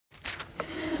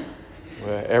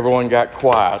Well, everyone got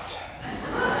quiet,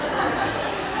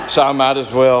 so I might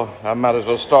as well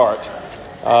start.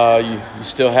 You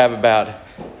still have about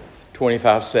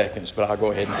 25 seconds, but I'll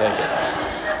go ahead and take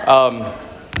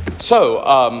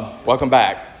it. Welcome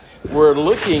back. We're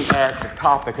looking at the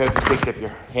topic. I hope you picked up your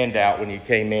handout when you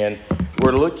came in.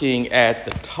 We're looking at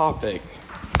the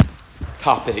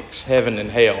topics, heaven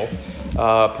and hell.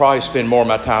 Probably spend more of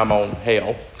my time on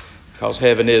hell, because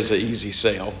heaven is an easy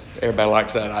sell. Everybody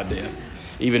likes that idea.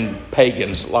 Even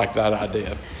pagans like that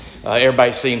idea.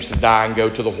 Everybody seems to die and go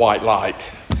to the white light.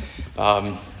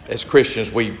 As Christians,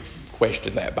 we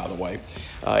question that, by the way.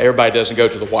 Everybody doesn't go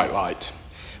to the white light.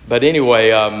 But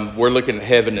anyway, we're looking at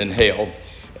heaven and hell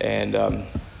and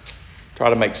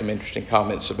try to make some interesting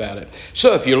comments about it.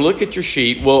 So if you look at your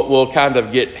sheet, we'll kind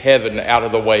of get heaven out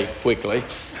of the way quickly.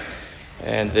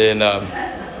 And then,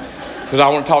 because I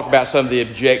want to talk about some of the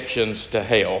objections to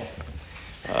hell.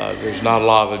 There's not a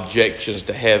lot of objections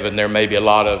to heaven. There may be a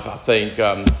lot of, I think,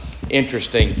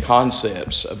 interesting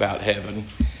concepts about heaven,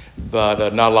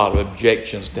 but not a lot of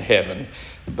objections to heaven.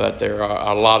 But there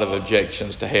are a lot of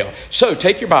objections to hell. So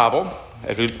take your Bible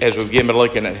as we begin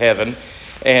looking at heaven,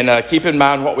 and keep in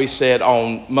mind what we said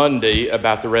on Monday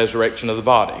about the resurrection of the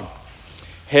body.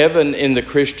 Heaven in the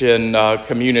Christian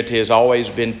community has always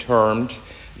been termed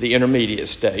the intermediate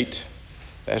state.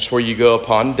 That's where you go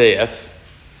upon death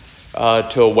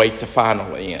to await the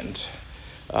final end,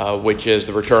 which is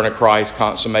the return of Christ,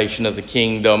 consummation of the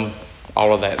kingdom,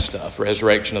 all of that stuff,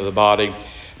 resurrection of the body.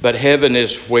 But heaven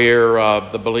is where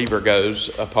the believer goes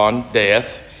upon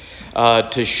death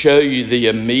to show you the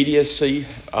immediacy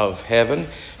of heaven.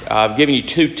 I've given you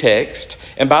two texts.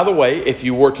 And by the way, if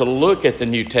you were to look at the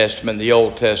New Testament and the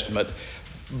Old Testament,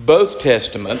 both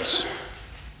testaments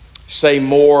say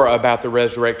more about the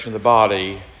resurrection of the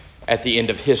body at the end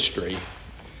of history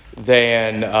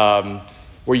than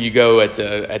where you go at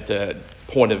the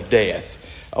point of death.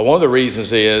 One of the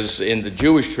reasons is in the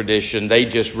Jewish tradition, they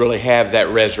just really have that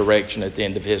resurrection at the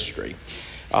end of history.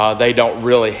 They don't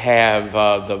really have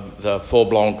the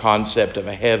full-blown concept of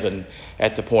a heaven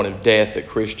at the point of death that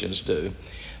Christians do.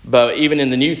 But even in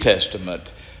the New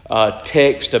Testament,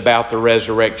 text about the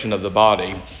resurrection of the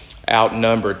body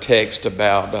outnumber text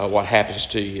about what happens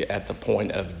to you at the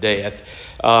point of death.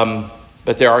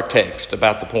 But there are texts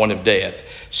about the point of death.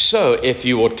 So if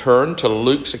you will turn to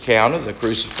Luke's account of the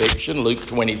crucifixion, Luke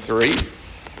 23.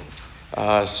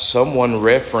 Someone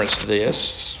referenced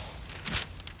this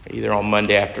either on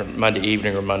Monday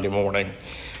evening or Monday morning.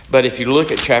 But if you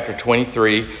look at chapter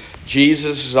 23,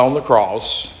 Jesus is on the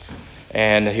cross.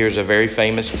 And here's a very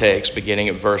famous text beginning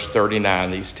at verse 39.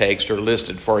 These texts are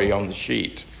listed for you on the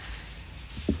sheet.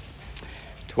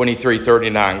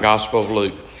 23:39, Gospel of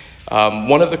Luke.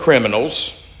 One of the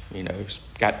criminals,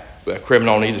 got a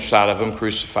criminal on either side of him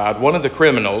crucified. One of the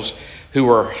criminals who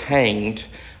were hanged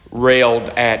railed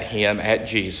at him, at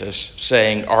Jesus,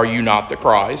 saying, "Are you not the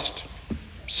Christ?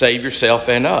 Save yourself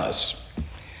and us."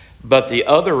 But the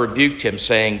other rebuked him,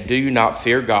 saying, "Do you not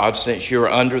fear God, since you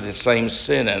are under the same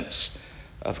sentence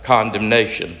of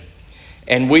condemnation?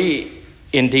 And we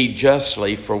indeed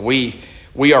justly, for we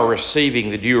are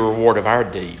receiving the due reward of our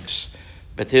deeds.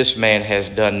 But this man has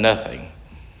done nothing."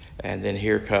 And then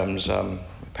here comes a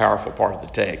powerful part of the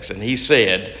text. And he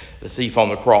said, the thief on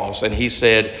the cross, and he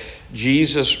said,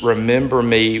 "Jesus, remember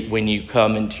me when you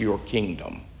come into your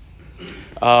kingdom."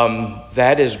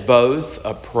 That is both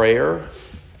a prayer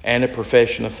and a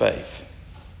profession of faith,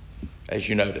 as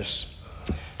you notice.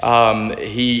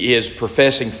 He is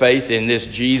professing faith in this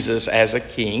Jesus as a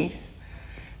king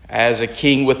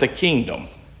with a kingdom,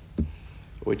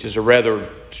 which is a rather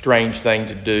strange thing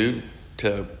to do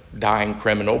to dying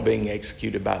criminal being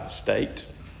executed by the state.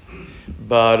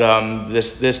 But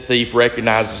this thief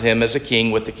recognizes him as a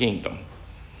king with a kingdom.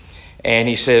 And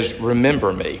he says,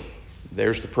 "Remember me."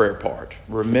 There's the prayer part.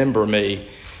 "Remember me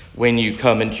when you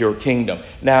come into your kingdom."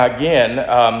 Now again,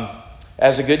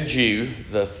 as a good Jew,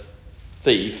 the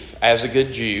thief, as a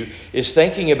good Jew, is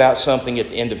thinking about something at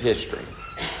the end of history.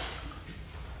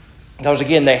 Because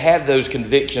again, they have those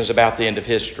convictions about the end of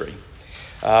history.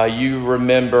 You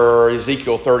remember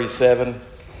Ezekiel 37,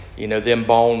 them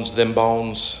bones,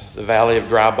 the valley of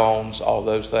dry bones, all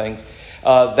those things.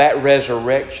 That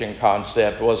resurrection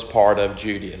concept was part of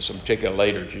Judaism, particularly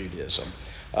later Judaism,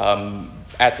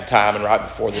 at the time and right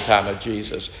before the time of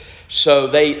Jesus. So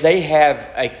they have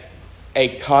a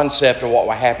concept of what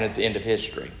will happen at the end of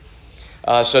history.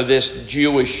 So this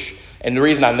Jewish, and the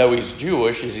reason I know he's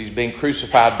Jewish is he's being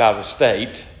crucified by the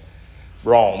state,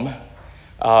 Rome.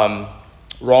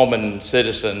 Roman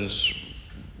citizens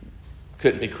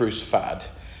couldn't be crucified.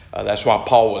 That's why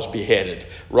Paul was beheaded.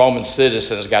 Roman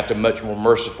citizens got the much more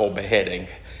merciful beheading.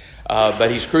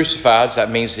 But he's crucified, so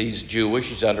that means he's Jewish.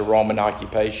 He's under Roman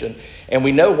occupation. And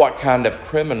we know what kind of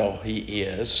criminal he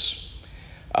is.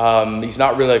 He's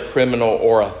not really a criminal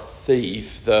or a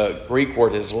thief. The Greek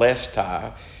word is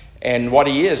lestai. And what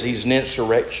he is, he's an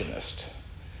insurrectionist.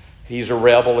 He's a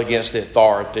rebel against the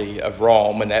authority of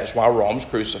Rome, and that's why Rome's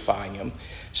crucifying him.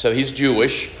 So he's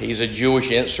Jewish. He's a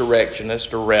Jewish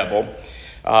insurrectionist, a rebel.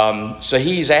 So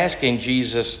he's asking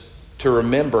Jesus to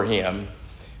remember him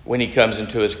when he comes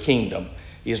into his kingdom.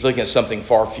 He's looking at something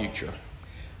far future.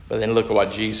 But then look at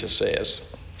what Jesus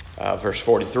says. Verse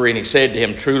 43, and he said to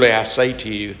him, truly I say to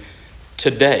you,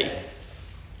 today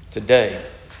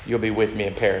you'll be with me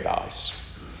in paradise.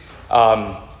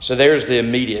 So there's the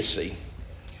immediacy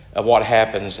of what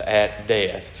happens at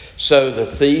death. So the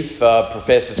thief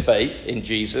professes faith in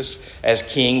Jesus as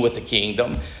king with the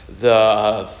kingdom.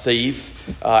 The thief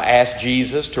asks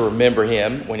Jesus to remember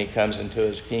him when he comes into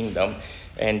his kingdom.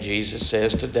 And Jesus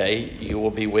says, today you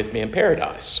will be with me in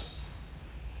paradise.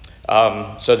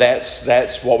 So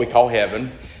that's what we call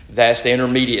heaven. That's the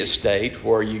intermediate state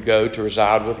where you go to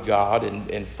reside with God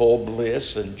in full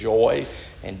bliss and joy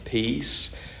and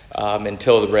peace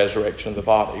until the resurrection of the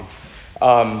body.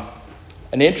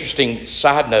 An interesting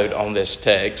side note on this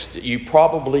text, you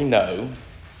probably know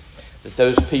that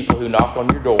those people who knock on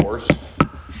your doors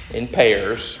in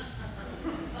pairs,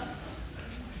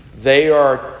 they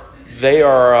are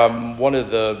one of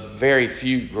the very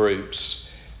few groups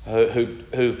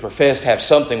who profess to have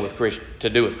something to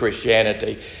do with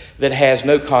Christianity that has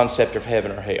no concept of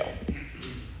heaven or hell.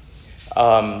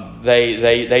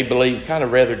 They believe, kind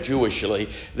of rather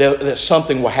Jewishly, that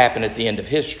something will happen at the end of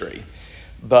history.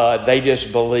 But they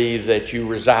just believe that you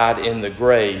reside in the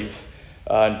grave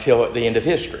until at the end of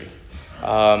history.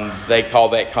 They call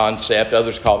that concept,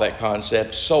 others call that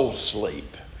concept soul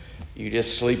sleep. You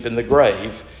just sleep in the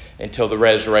grave until the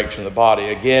resurrection of the body.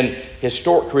 Again,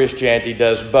 historic Christianity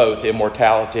does both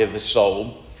immortality of the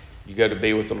soul, you go to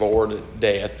be with the Lord at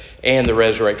death, and the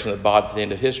resurrection of the body at the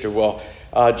end of history. Well,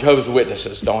 Jehovah's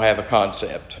Witnesses don't have a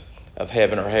concept of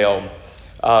heaven or hell.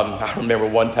 I remember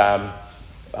one time,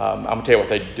 I'm going to tell you what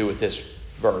they do with this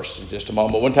verse in just a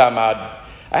moment. One time I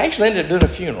actually ended up doing a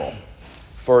funeral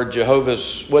for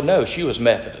Jehovah's, well, no, she was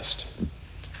Methodist.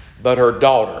 But her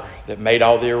daughter that made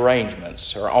all the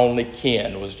arrangements, her only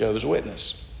kin, was Jehovah's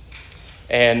Witness.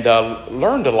 And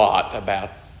learned a lot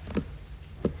about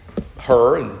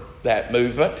her and that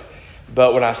movement.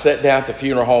 But when I sat down at the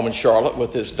funeral home in Charlotte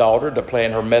with this daughter to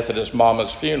plan her Methodist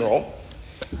mama's funeral,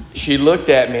 she looked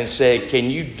at me and said, can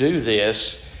you do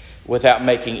this without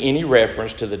making any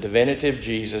reference to the divinity of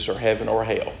Jesus or heaven or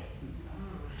hell?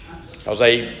 Because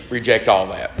they reject all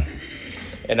that.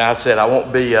 And I said, I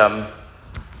won't be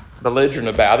belligerent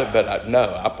about it, but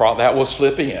that will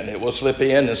slip in. It will slip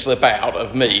in and slip out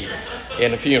of me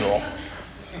in a funeral.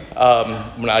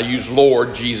 When I use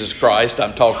Lord Jesus Christ,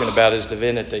 I'm talking about his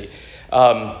divinity.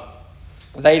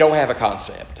 They don't have a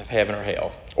concept of heaven or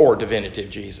hell or divinity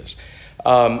of Jesus.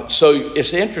 So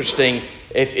it's interesting,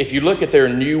 if you look at their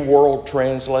New World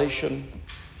Translation,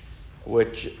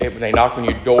 which if they knock on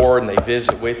your door and they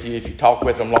visit with you, if you talk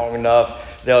with them long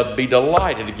enough, they'll be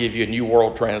delighted to give you a New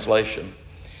World Translation.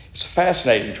 It's a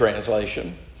fascinating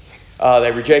translation.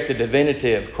 They reject the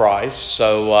divinity of Christ.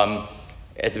 So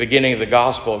at the beginning of the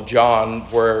Gospel of John,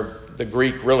 where the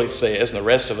Greek really says, and the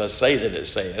rest of us say that it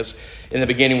says, in the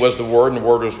beginning was the Word, and the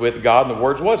Word was with God, and the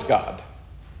Word was God.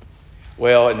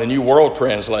 Well, in the New World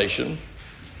Translation,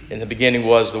 in the beginning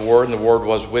was the Word, and the Word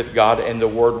was with God, and the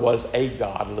Word was a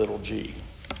God, little g.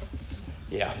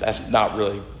 Yeah, that's not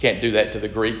really, can't do that to the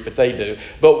Greek, but they do.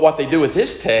 But what they do with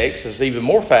this text is even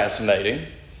more fascinating.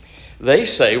 They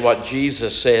say what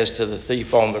Jesus says to the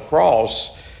thief on the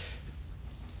cross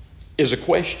is a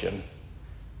question.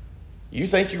 You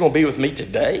think you're going to be with me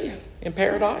today in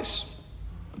paradise?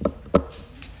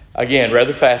 Again,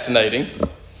 rather fascinating.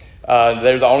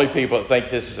 They're the only people that think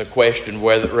this is a question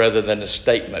rather than a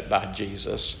statement by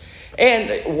Jesus.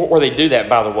 And where they do that,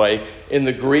 by the way, in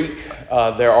the Greek,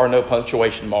 there are no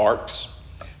punctuation marks,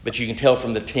 but you can tell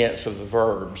from the tense of the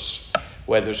verbs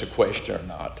whether it's a question or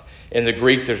not. In the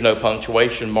Greek, there's no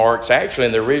punctuation marks. Actually,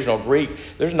 in the original Greek,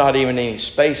 there's not even any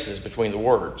spaces between the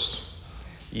words.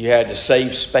 You had to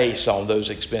save space on those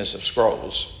expensive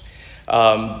scrolls.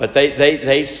 But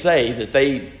they say that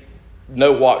they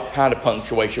know what kind of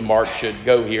punctuation mark should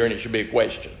go here, and it should be a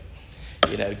question.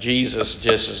 You know, Jesus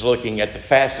just is looking at the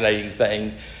fascinating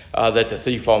thing that the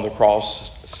thief on the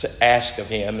cross asked of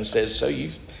him and says, so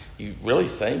you really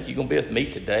think you're going to be with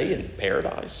me today in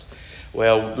paradise?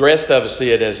 Well, the rest of us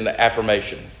see it as an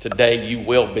affirmation. Today you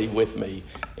will be with me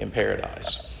in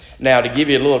paradise. Now, to give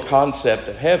you a little concept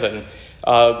of heaven,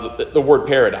 the word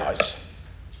paradise.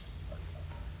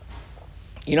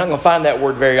 You're not going to find that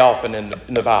word very often in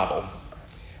the Bible.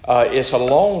 It's a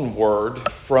loan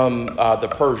word from the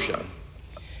Persian.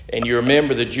 And you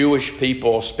remember the Jewish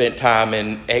people spent time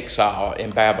in exile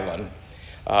in Babylon,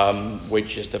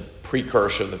 which is the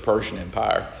precursor of the Persian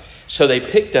Empire. So they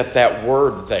picked up that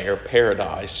word there,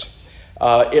 paradise.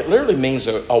 It literally means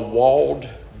a walled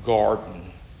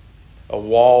garden, a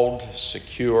walled,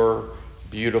 secure,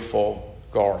 beautiful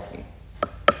garden.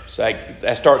 So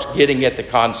that starts getting at the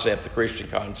concept, the Christian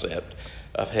concept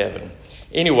of heaven.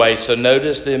 Anyway, so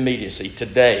notice the immediacy.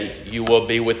 Today you will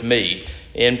be with me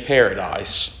in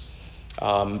paradise.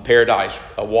 Paradise,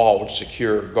 a walled,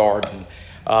 secure garden.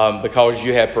 Because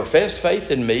you have professed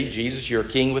faith in me, Jesus, you're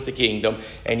king with the kingdom,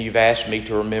 and you've asked me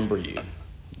to remember you.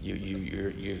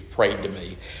 You've prayed to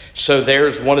me. So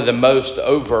there's one of the most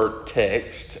overt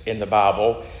texts in the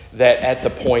Bible that at the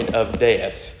point of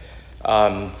death,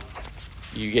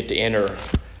 you get to enter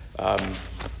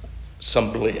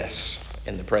some bliss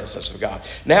in the presence of God.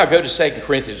 Now go to 2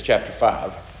 Corinthians chapter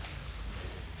 5.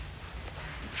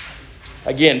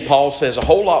 Again, Paul says a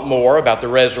whole lot more about the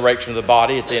resurrection of the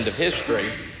body at the end of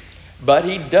history, but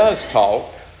he does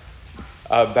talk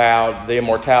about the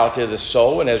immortality of the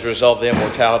soul, and as a result of the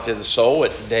immortality of the soul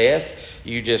at death,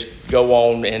 you just go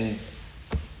on and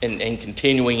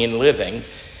continuing in living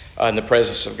in the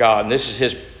presence of God. And this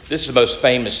is the most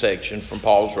famous section from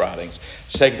Paul's writings,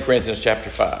 2 Corinthians chapter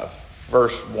 5,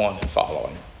 verse 1 and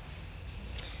following.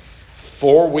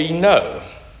 For we know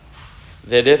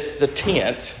that if the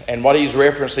tent, and what he's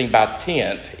referencing by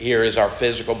tent here is our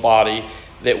physical body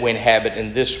that we inhabit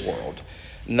in this world,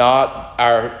 not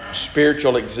our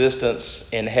spiritual existence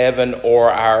in heaven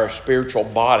or our spiritual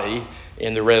body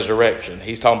in the resurrection.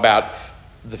 He's talking about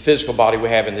the physical body we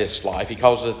have in this life. He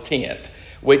calls it a tent,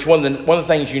 which one of the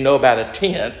things you know about a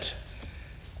tent,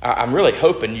 I'm really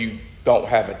hoping you don't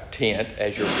have a tent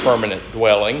as your permanent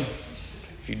dwelling.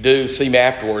 If you do, see me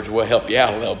afterwards. We'll help you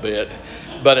out a little bit.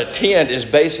 But a tent is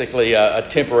basically a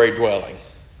temporary dwelling.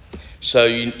 So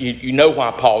you know why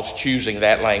Paul's choosing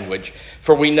that language.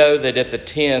 For we know that if the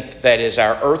tent that is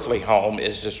our earthly home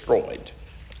is destroyed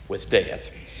with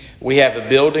death, we have a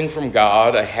building from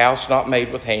God, a house not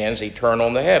made with hands, eternal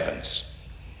in the heavens.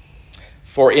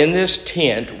 For in this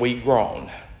tent we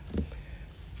groan.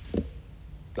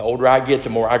 The older I get, the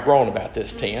more I groan about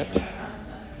this tent.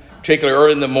 Particularly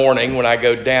early in the morning when I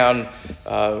go down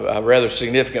a rather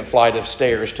significant flight of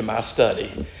stairs to my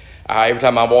study. Every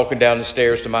time I'm walking down the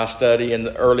stairs to my study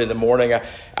early in the morning,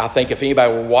 I think if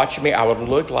anybody were watching me, I would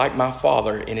look like my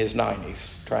father in his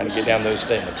 90s trying to get down those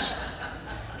steps.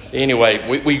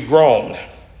 Anyway, we groan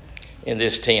in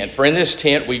this tent. For in this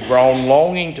tent we groan,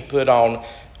 longing to put on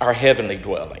our heavenly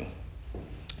dwelling.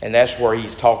 And that's where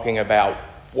he's talking about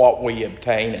what we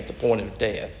obtain at the point of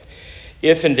death.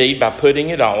 If indeed by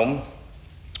putting it on,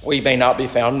 we may not be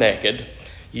found naked.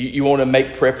 You want to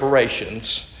make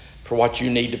preparations for what you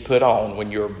need to put on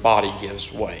when your body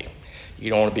gives way. You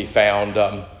don't want to be found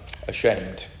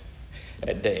ashamed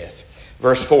at death.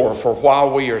 Verse 4, for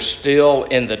while we are still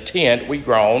in the tent, we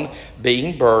groan,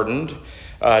 being burdened,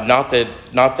 not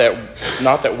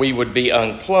that we would be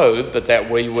unclothed, but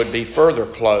that we would be further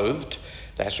clothed.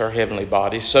 That's our heavenly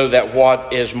body, so that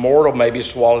what is mortal may be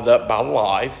swallowed up by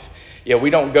life. Yeah,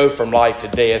 we don't go from life to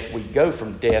death. We go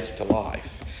from death to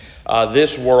life.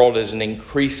 This world is an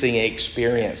increasing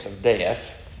experience of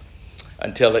death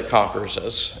until it conquers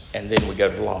us, and then we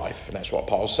go to life. And that's what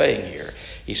Paul's saying here.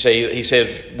 He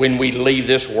says, when we leave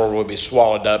this world, we'll be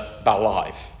swallowed up by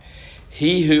life.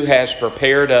 He who has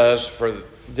prepared us for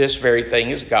this very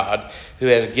thing is God, who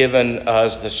has given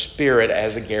us the Spirit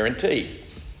as a guarantee.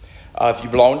 If you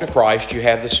belong to Christ, you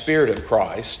have the Spirit of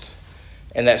Christ.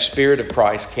 And that Spirit of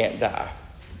Christ can't die.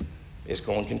 It's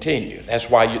going to continue. That's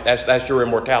why that's your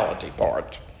immortality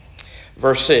part.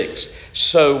 Verse 6.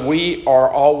 So we are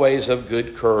always of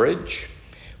good courage.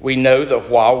 We know that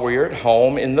while we are at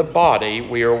home in the body,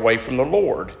 we are away from the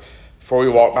Lord. For we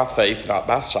walk by faith, not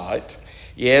by sight.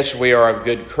 Yes, we are of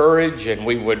good courage, and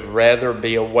we would rather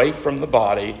be away from the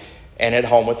body and at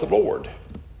home with the Lord.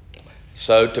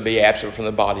 So to be absent from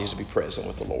the body is to be present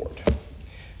with the Lord.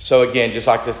 So again, just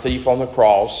like the thief on the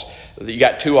cross, you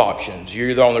got two options. You're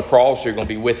either on the cross or you're going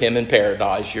to be with him in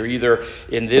paradise. You're either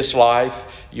in this life,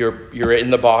 you're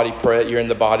in the body, you're in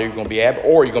the body, you're going to be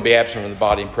or you're going to be absent from the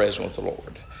body and present with the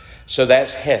Lord. So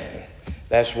that's heaven.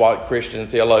 That's what Christian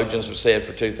theologians have said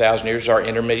for 2,000 years, our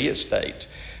intermediate state.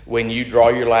 When you draw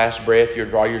your last breath, you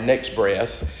draw your next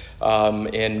breath.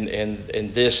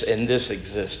 in this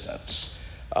existence.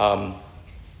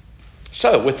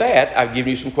 So with that, I've given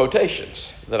you some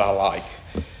quotations that I like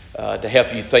to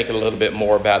help you think a little bit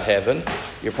more about heaven.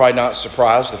 You're probably not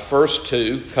surprised. The first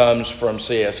two comes from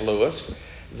C.S. Lewis.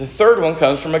 The third one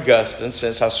comes from Augustine,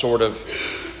 since I sort of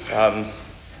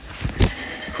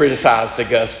criticized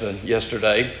Augustine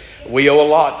yesterday. We owe a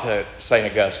lot to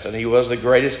St. Augustine. He was the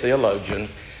greatest theologian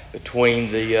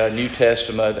between the New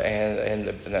Testament and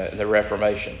the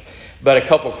Reformation. But a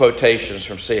couple quotations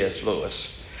from C.S.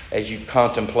 Lewis as you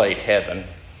contemplate heaven.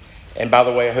 And by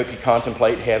the way, I hope you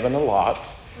contemplate heaven a lot.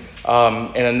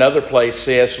 In another place,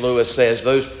 C.S. Lewis says,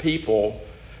 those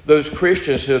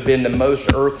Christians who have been the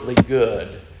most earthly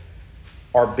good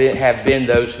have been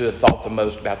those who have thought the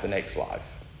most about the next life.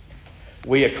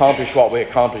 We accomplish what we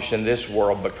accomplish in this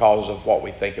world because of what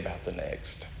we think about the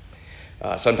next.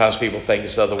 Sometimes people think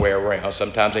it's the other way around.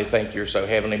 Sometimes they think you're so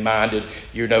heavenly minded,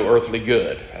 you're no earthly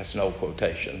good. That's an old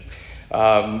quotation.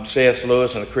 C.S.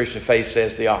 Lewis in the Christian faith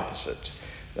says the opposite.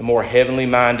 The more heavenly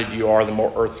minded you are, the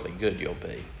more earthly good you'll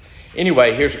be.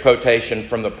 Anyway, here's a quotation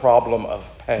from The Problem of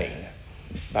Pain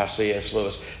by C.S.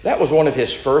 Lewis. That was one of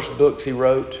his first books he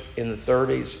wrote in the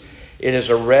 30s. It is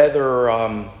a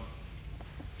rather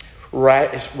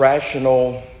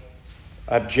rational,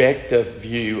 objective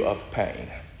view of pain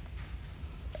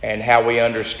and how we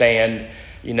understand,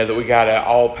 that we got an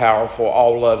all-powerful,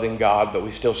 all-loving God, but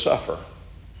we still suffer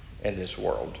in this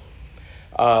world.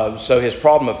 So his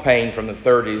Problem of Pain from the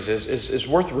 30s is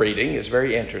worth reading. It's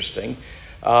very interesting.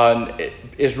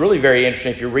 It's really very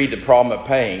interesting if you read The Problem of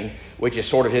Pain, which is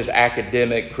sort of his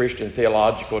academic Christian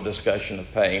theological discussion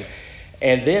of pain,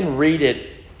 and then read it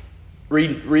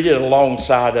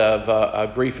alongside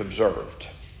of Grief Observed.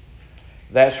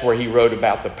 That's where he wrote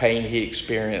about the pain he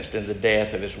experienced in the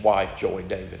death of his wife, Joy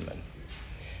Davidman.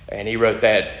 And he wrote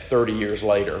that 30 years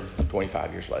later,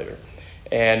 25 years later.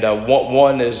 And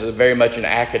one is very much an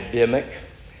academic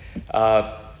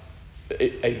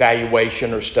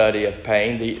evaluation or study of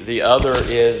pain. The other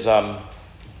is a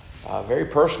very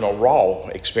personal, raw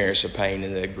experience of pain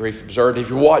in the Grief Observed. If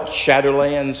you watch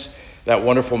Shadowlands, that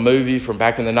wonderful movie from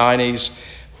back in the 90s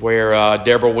where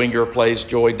Deborah Winger plays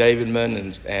Joy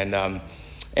Davidman and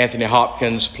Anthony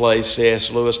Hopkins plays C.S.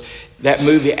 Lewis, that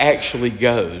movie actually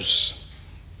goes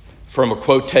from a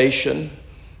quotation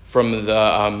from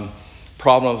the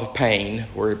Problem of Pain,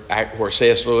 where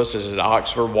C.S. Lewis is at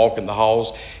Oxford walking the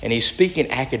halls, and he's speaking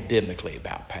academically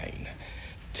about pain,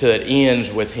 till it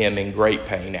ends with him in great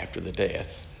pain after the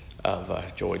death of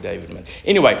Joy Davidman.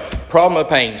 Anyway, Problem of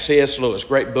Pain, C.S. Lewis,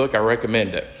 great book, I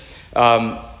recommend it.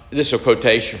 This is a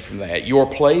quotation from that. Your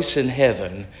place in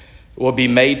heaven will be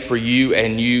made for you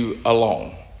and you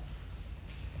alone.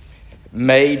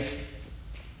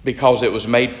 Because you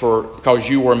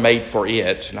were made for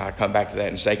it, and I'll come back to that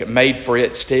in a second, made for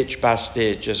it stitch by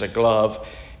stitch as a glove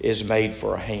is made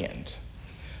for a hand.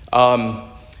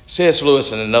 C.S.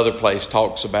 Lewis in another place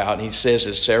talks about, and he says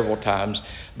this several times,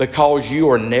 because you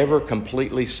are never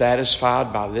completely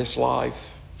satisfied by this life,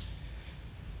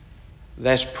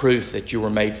 that's proof that you were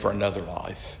made for another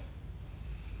life.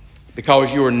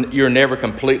 Because you're never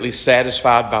completely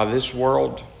satisfied by this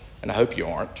world, and I hope you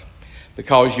aren't,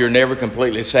 because you're never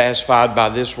completely satisfied by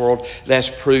this world, that's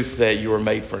proof that you were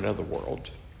made for another world.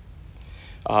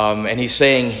 And he's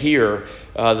saying here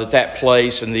that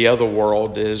place in the other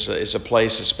world is a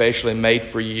place especially made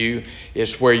for you.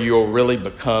 It's where you'll really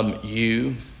become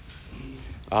you.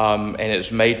 And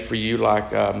it's made for you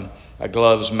like a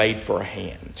glove's made for a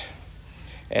hand.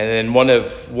 And then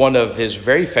one of his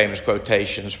very famous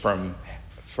quotations from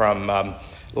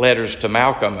letters to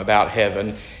Malcolm about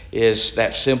heaven is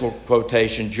that simple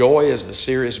quotation, joy is the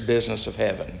serious business of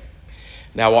heaven.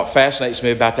 Now, what fascinates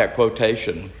me about that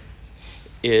quotation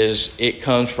is it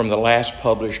comes from the last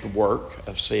published work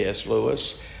of C.S.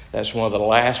 Lewis. That's one of the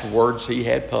last words he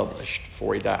had published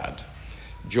before he died.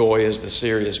 Joy is the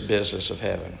serious business of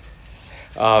heaven.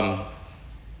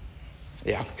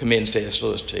 Commend C.S.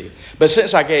 Lewis to you. But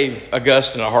since I gave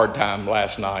Augustine a hard time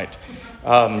last night,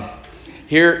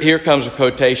 here comes a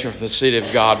quotation from the City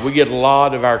of God. We get a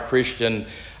lot of our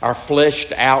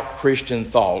fleshed out Christian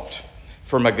thought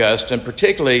from Augustine,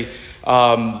 particularly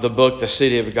the book, The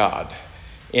City of God.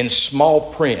 In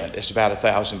small print, it's about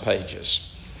 1,000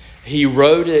 pages. He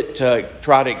wrote it to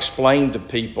try to explain to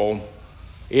people,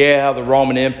 the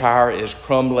Roman Empire is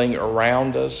crumbling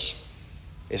around us.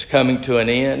 It's coming to an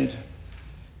end.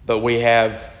 But we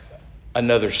have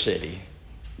another city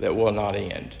that will not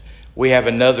end. We have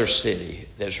another city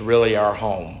that's really our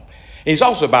home. And he's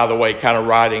also, by the way, kind of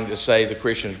writing to say the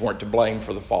Christians weren't to blame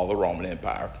for the fall of the Roman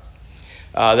Empire.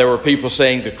 There were people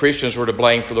saying the Christians were to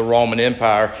blame for the Roman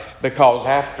Empire because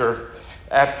after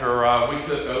we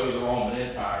took over the Roman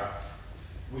Empire,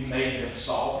 we made them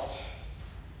soft.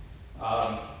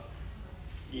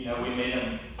 We made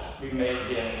them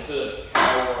instead of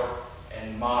power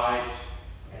and might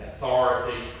and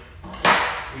authority,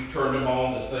 we turned them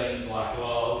on to things like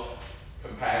love,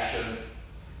 compassion,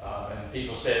 and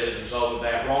people said as a result of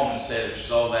that, Romans said as a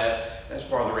result of that, that's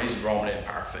part of the reason the Roman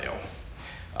Empire fell.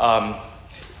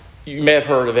 You may have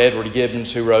heard of Edward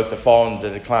Gibbons, who wrote The Fall and the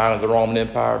Decline of the Roman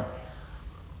Empire.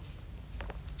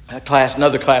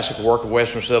 Another classic work of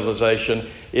Western civilization.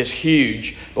 Is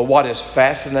huge, but what has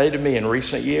fascinated me in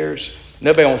recent years,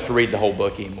 nobody wants to read the whole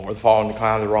book anymore, The Fall and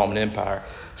Decline of the Roman Empire.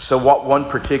 So what one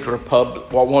particular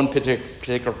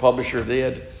publisher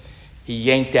did, he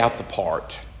yanked out the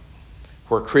part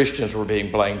where Christians were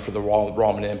being blamed for the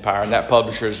Roman Empire, and that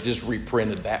publisher has just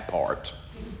reprinted that part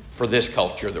for this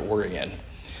culture that we're in.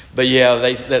 But yeah,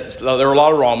 there are a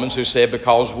lot of Romans who said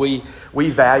because we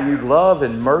valued love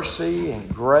and mercy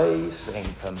and grace and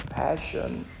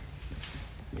compassion,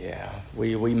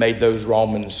 we made those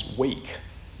Romans weak.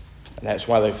 And that's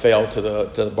why they fell to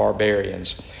the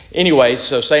barbarians. Anyway,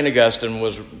 so St. Augustine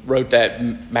wrote that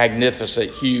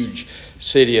magnificent, huge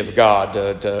City of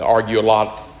God to argue a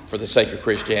lot for the sake of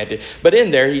Christianity. But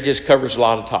in there, he just covers a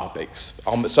lot of topics,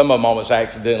 some of them almost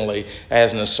accidentally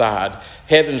as an aside.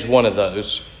 Heaven's one of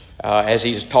those, as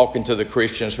he's talking to the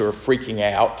Christians who are freaking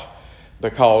out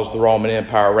because the Roman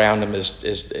Empire around them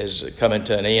is coming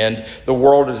to an end. The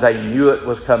world as they knew it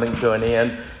was coming to an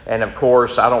end. And of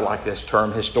course, I don't like this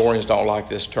term. Historians don't like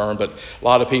this term, but a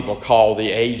lot of people call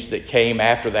the age that came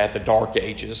after that the Dark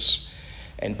Ages.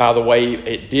 And by the way,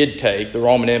 the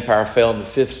Roman Empire fell in the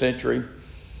 5th century.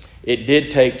 It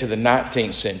did take to the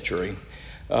 19th century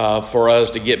for us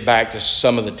to get back to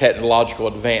some of the technological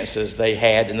advances they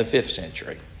had in the 5th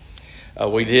century.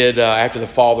 We did, after the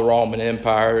fall of the Roman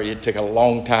Empire, it took a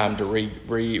long time to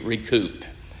recoup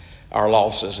our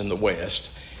losses in the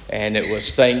West. And it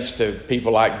was thanks to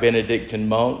people like Benedictine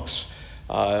monks,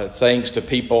 thanks to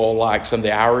people like some of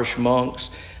the Irish monks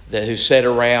who sat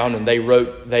around and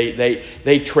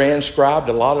they transcribed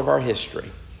a lot of our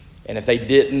history. And if they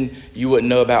didn't, you wouldn't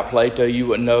know about Plato, you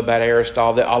wouldn't know about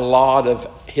Aristotle. A lot of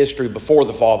history before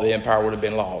the fall of the empire would have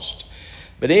been lost.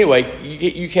 But anyway,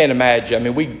 you can't imagine. I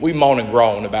mean, we moan and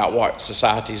groan about what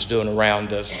society's doing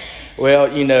around us. Well,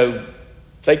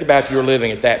 think about if you're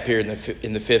living at that period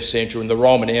in the 5th century when the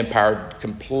Roman Empire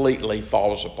completely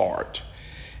falls apart.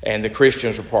 And the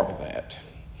Christians were part of that.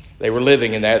 They were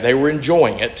living in that. They were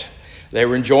enjoying it. They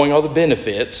were enjoying all the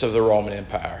benefits of the Roman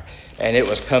Empire. And it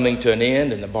was coming to an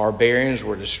end, and the barbarians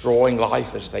were destroying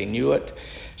life as they knew it.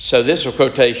 So this is a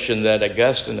quotation that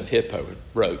Augustine of Hippo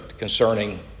wrote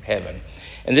concerning heaven.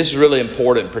 And this is really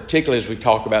important, particularly as we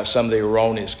talk about some of the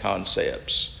erroneous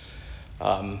concepts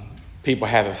people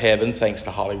have of heaven, thanks to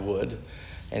Hollywood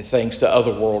and thanks to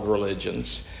other world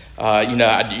religions.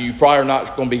 You probably are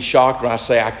not going to be shocked when I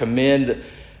say I commend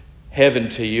heaven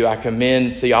to you. I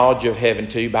commend theology of heaven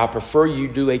to you, but I prefer you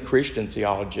do a Christian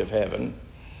theology of heaven.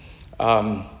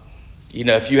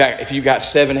 If you got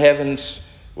 7 heavens,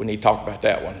 we need to talk about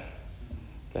that one.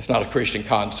 That's not a Christian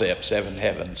concept, 7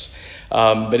 heavens.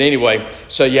 But anyway,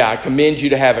 so I commend you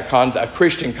to have a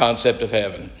Christian concept of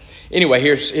heaven. Anyway,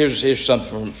 here's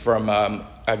something from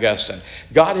Augustine.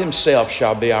 God himself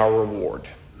shall be our reward.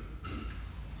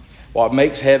 What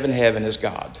makes heaven heaven is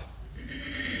God.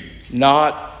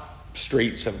 Not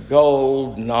streets of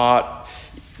gold, not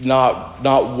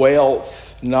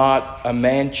wealth, not a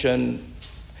mansion.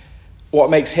 What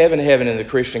makes heaven heaven in the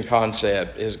Christian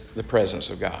concept is the presence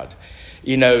of God.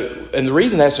 And the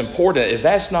reason that's important is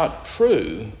that's not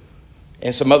true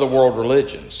in some other world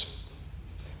religions.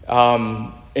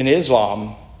 In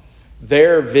Islam,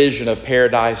 their vision of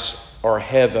paradise or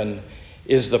heaven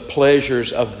is the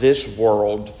pleasures of this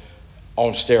world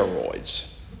on steroids.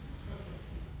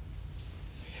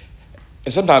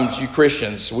 And sometimes we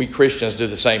Christians do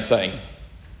the same thing.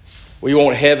 We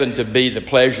want heaven to be the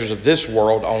pleasures of this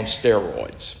world on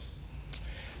steroids.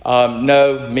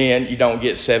 No, men, you don't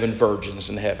get 7 virgins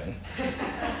in heaven.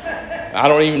 I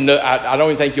don't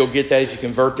even think you'll get that if you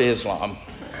convert to Islam.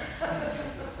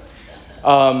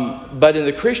 But in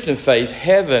the Christian faith,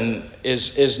 heaven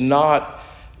is not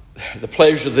the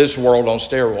pleasure of this world on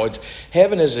steroids.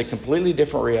 Heaven is a completely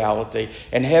different reality,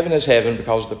 and heaven is heaven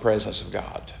because of the presence of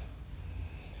God.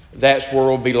 That's where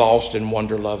we'll be lost in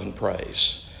wonder, love, and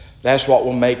praise. That's what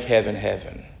will make heaven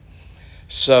heaven.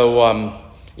 So,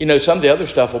 some of the other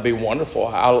stuff will be wonderful.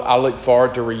 I look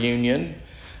forward to reunion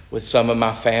with some of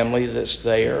my family that's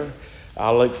there.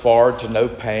 I look forward to no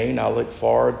pain. I look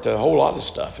forward to a whole lot of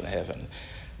stuff in heaven.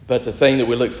 But the thing that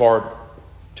we look forward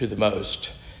to the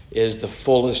most is the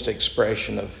fullest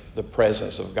expression of the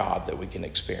presence of God that we can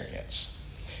experience.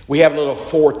 We have a little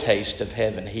foretaste of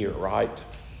heaven here, right?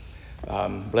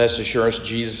 Blessed assurance,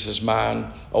 Jesus is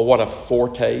mine. Oh, what a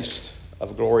foretaste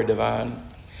of glory divine.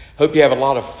 Hope you have a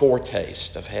lot of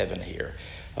foretaste of heaven here,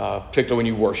 particularly when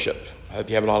you worship. I hope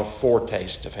you have a lot of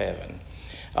foretaste of heaven.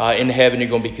 In heaven, you're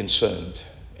going to be consumed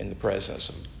in the presence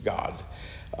of God.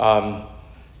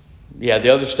 The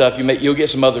other stuff, you'll get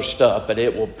some other stuff, but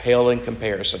it will pale in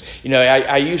comparison.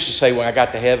 I used to say when I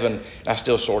got to heaven, and I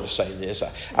still sort of say this,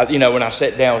 when I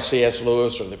sat down with C.S.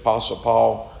 Lewis or the Apostle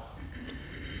Paul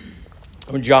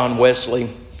or John Wesley,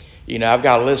 I've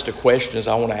got a list of questions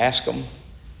I want to ask them.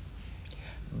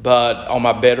 But on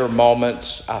my better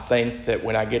moments, I think that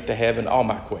when I get to heaven, all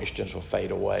my questions will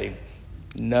fade away.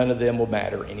 None of them will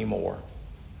matter anymore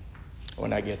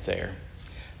when I get there.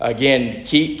 Again,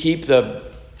 keep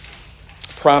the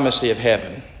primacy of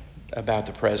heaven about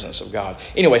the presence of God.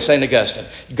 Anyway, St. Augustine,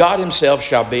 God himself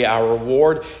shall be our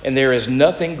reward, and there is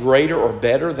nothing greater or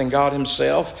better than God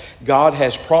himself. God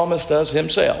has promised us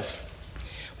himself.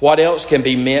 What else can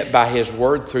be meant by his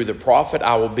word through the prophet?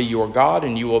 I will be your God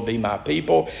and you will be my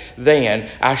people. Then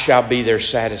I shall be their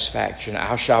satisfaction.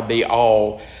 I shall be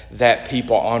all that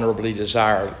people honorably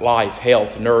desire. Life,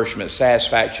 health, nourishment,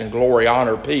 satisfaction, glory,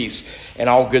 honor, peace, and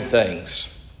all good things.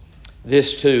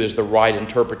 This too is the right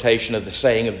interpretation of the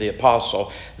saying of the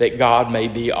apostle that God may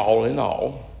be all in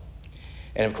all.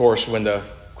 And of course, when the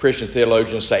Christian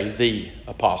theologians say the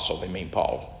apostle, they mean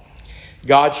Paul.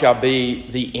 God shall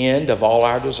be the end of all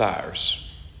our desires,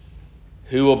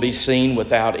 who will be seen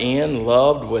without end,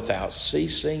 loved without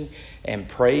ceasing, and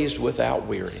praised without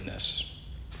weariness.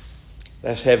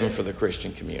 That's heaven for the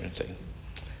Christian community.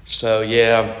 So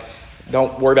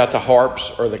don't worry about the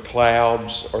harps or the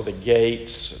clouds or the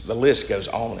gates. The list goes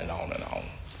on and on and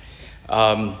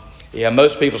on.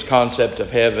 Most people's concept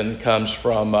of heaven comes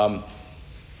from...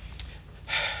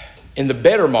 in the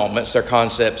better moments, their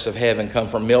concepts of heaven come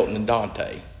from Milton and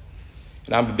Dante.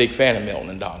 And I'm a big fan of Milton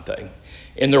and Dante.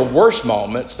 In their worst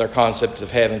moments, their concepts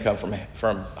of heaven come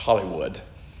from Hollywood.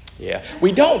 Yeah.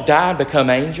 We don't die and become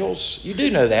angels. You do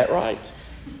know that, right?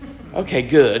 Okay,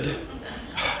 good.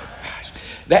 Oh, gosh.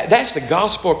 That's the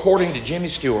gospel according to Jimmy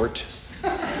Stewart.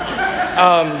 And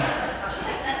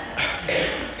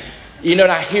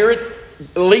I hear it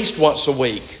at least once a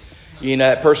week.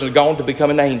 That person's gone to become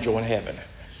an angel in heaven.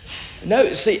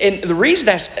 No, see, and the reason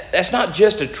that's not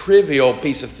just a trivial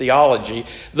piece of theology.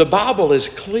 The Bible is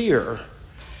clear.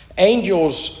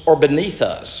 Angels are beneath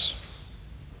us.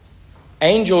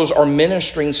 Angels are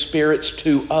ministering spirits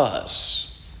to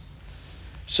us.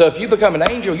 So if you become an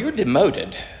angel, you're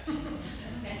demoted.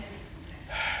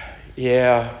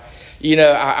 Yeah.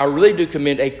 I really do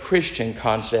commend a Christian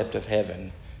concept of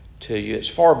heaven to you. It's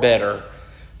far better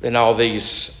than all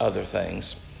these other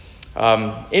things.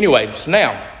 Anyway, so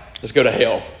now let's go to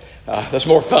hell. That's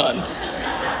more fun.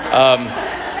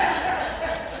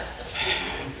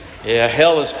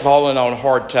 Hell has fallen on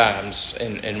hard times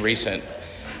in recent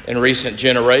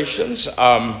generations.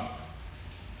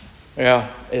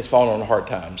 It's fallen on hard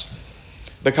times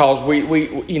because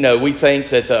we think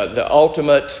that the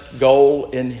ultimate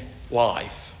goal in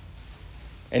life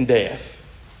and death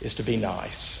is to be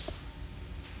nice.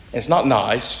 And it's not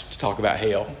nice to talk about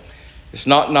hell. It's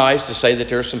not nice to say that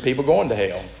there's some people going to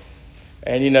hell.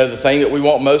 And the thing that we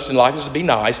want most in life is to be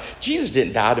nice. Jesus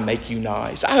didn't die to make you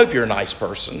nice. I hope you're a nice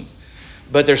person.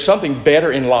 But there's something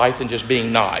better in life than just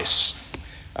being nice.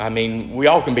 I mean, we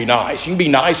all can be nice. You can be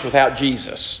nice without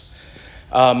Jesus.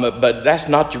 But that's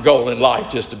not your goal in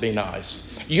life, just to be nice.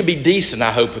 You can be decent,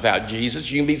 I hope, without Jesus.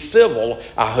 You can be civil,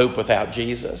 I hope, without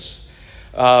Jesus.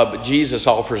 But Jesus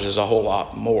offers us a whole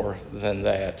lot more than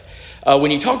that.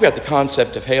 When you talk about the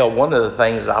concept of hell, one of the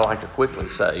things I like to quickly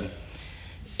say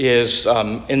is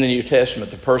in the New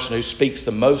Testament, the person who speaks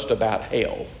the most about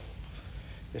hell.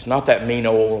 It's not that mean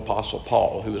old Apostle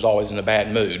Paul who was always in a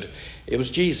bad mood. It was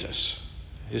Jesus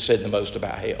who said the most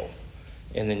about hell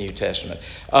in the New Testament.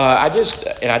 I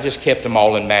just kept them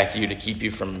all in Matthew to keep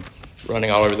you from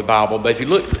running all over the Bible. But if you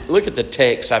look at the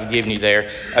text I've given you there,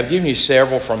 I've given you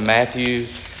several from Matthew.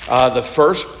 The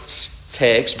first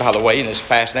text, by the way, and it's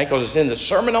fascinating because it's in the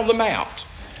Sermon on the Mount.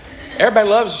 Everybody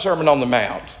loves the Sermon on the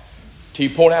Mount. Till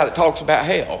you point out it talks about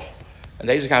hell. And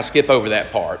they just kind of skip over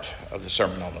that part of the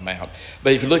Sermon on the Mount.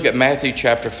 But if you look at Matthew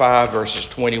chapter 5, verses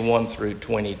 21 through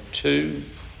 22,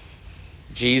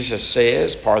 Jesus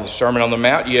says, part of the Sermon on the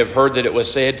Mount, you have heard that it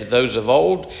was said to those of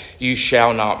old, you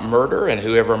shall not murder, and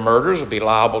whoever murders will be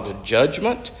liable to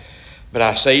judgment. But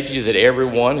I say to you that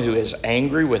everyone who is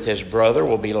angry with his brother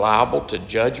will be liable to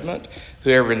judgment.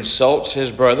 Whoever insults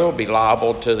his brother will be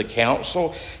liable to the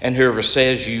council. And whoever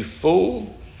says, you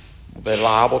fool, will be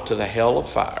liable to the hell of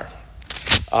fire.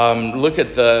 Look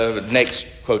at the next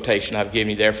quotation I've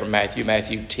given you there from Matthew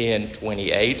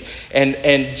 10:28.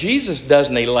 And Jesus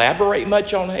doesn't elaborate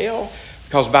much on hell,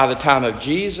 because by the time of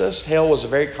Jesus, hell was a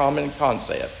very common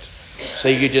concept. So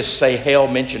you could just say hell,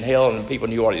 mention hell, and people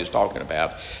knew what he was talking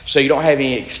about. So you don't have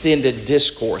any extended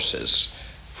discourses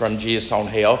from Jesus on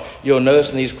hell. You'll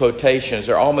notice in these quotations,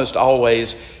 they're almost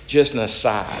always just an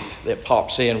aside that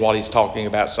pops in while he's talking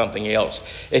about something else.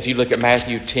 If you look at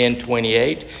Matthew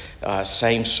 10:28,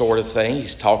 same sort of thing.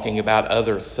 He's talking about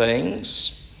other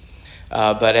things.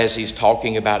 But as he's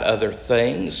talking about other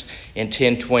things, in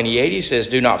 10:28 he says,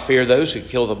 do not fear those who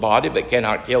kill the body but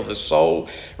cannot kill the soul.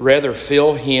 Rather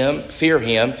fear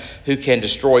him who can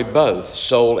destroy both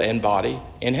soul and body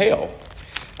in hell.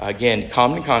 Again,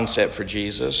 common concept for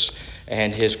Jesus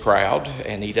and his crowd,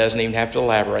 and he doesn't even have to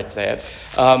elaborate that.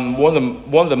 One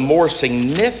of the more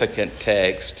significant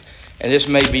texts, and this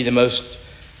may be the most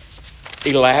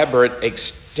elaborate,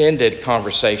 extended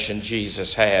conversation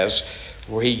Jesus has,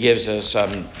 where he gives us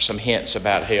some hints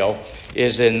about hell,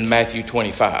 is in Matthew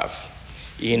 25.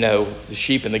 You know, the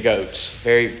sheep and the goats.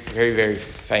 Very, very, very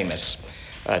famous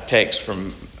text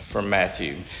from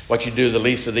Matthew. What you do to the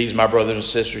least of these, my brothers and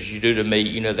sisters, you do to me.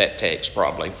 You know that text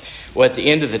probably. Well, at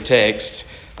the end of the text,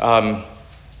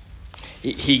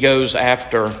 he goes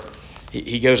after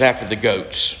the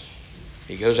goats.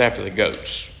 He goes after the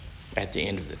goats at the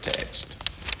end of the text.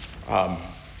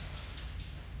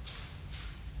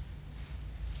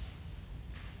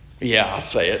 Yeah, I'll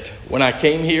say it. When I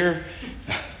came here,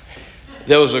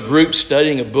 there was a group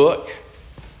studying a book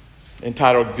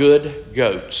entitled Good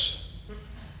Goats.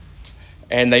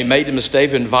 And they made the mistake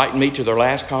of inviting me to their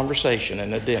last conversation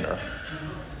and a dinner.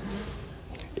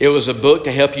 It was a book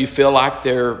to help you feel like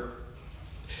their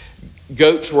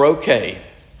goats were okay.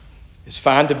 It's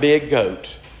fine to be a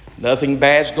goat. Nothing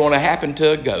bad's going to happen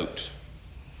to a goat.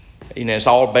 You know, it's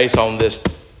all based on this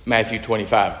Matthew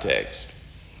 25 text.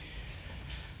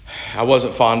 I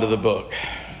wasn't fond of the book.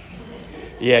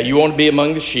 Yeah, you want to be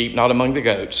among the sheep, not among the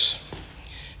goats.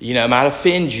 You know, it might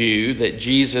offend you that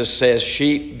Jesus says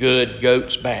sheep good,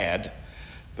 goats bad.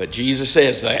 But Jesus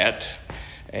says that.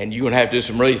 And you're going to have to do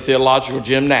some really theological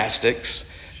gymnastics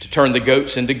to turn the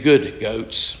goats into good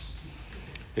goats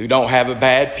who don't have a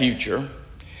bad future.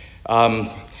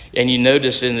 And you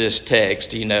notice in this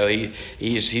text, you know,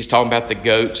 he's talking about the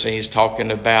goats, and he's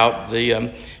talking about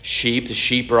the sheep. The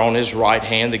sheep are on his right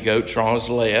hand, the goats are on his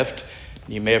left.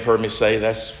 You may have heard me say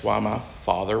that's why my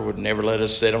father would never let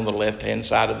us sit on the left-hand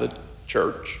side of the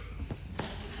church.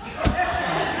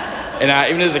 And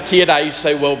even as a kid, I used to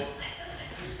say, well,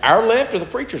 our left or the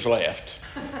preacher's left?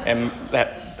 And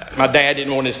that my dad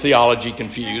didn't want his theology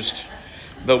confused.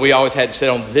 But we always had to sit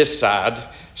on this side,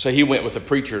 so he went with the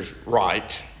preacher's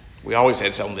right. We always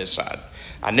had to sit on this side.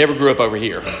 I never grew up over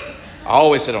here. I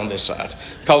always sit on this side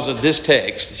because of this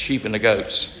text, the sheep and the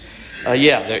goats.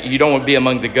 You don't want to be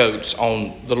among the goats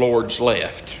on the Lord's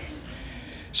left.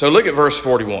 So look at verse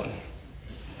 41.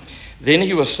 Then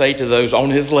he will say to those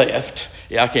on his left,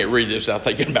 I can't read this without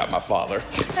thinking about my father.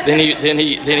 Then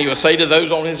he will say to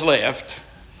those on his left,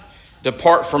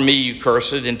 depart from me, you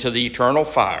cursed, into the eternal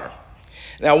fire.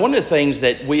 Now, one of the things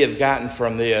that we have gotten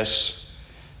from this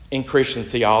in Christian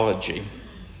theology,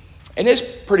 and it's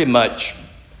pretty much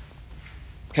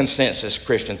consensus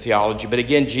Christian theology, but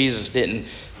again, Jesus didn't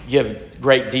give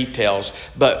great details,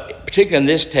 but particularly in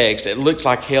this text, it looks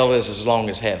like hell is as long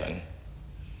as heaven.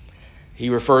 He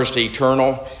refers to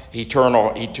eternal.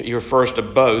 He refers to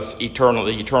both the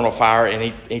eternal fire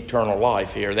and eternal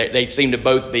life here. They seem to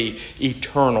both be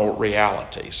eternal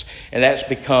realities, and that's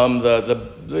become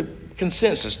the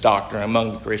consensus doctrine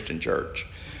among the Christian church.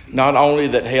 Not only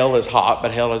that hell is hot,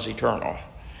 but hell is eternal,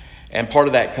 and part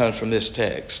of that comes from this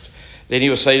text. Then he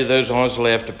will say to those on his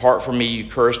left, depart from me, you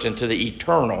cursed, into the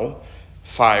eternal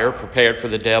fire prepared for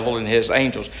the devil and his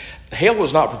angels. Hell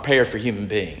was not prepared for human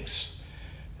beings.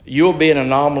 You'll be an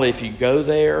anomaly if you go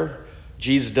there.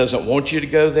 Jesus doesn't want you to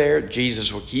go there.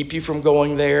 Jesus will keep you from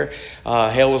going there.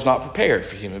 Hell was not prepared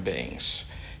for human beings.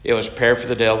 It was prepared for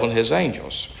the devil and his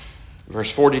angels.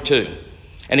 Verse 42.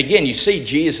 And again, you see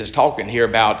Jesus is talking here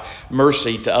about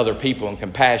mercy to other people and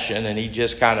compassion, and he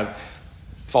just kind of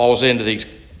falls into these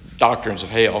doctrines of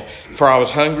hell. For I was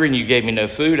hungry, and you gave me no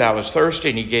food. I was thirsty,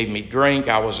 and you gave me drink.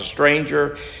 I was a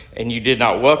stranger, and you did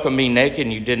not welcome me. Naked,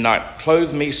 and you did not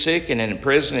clothe me. Sick and in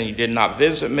prison, and you did not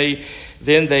visit me.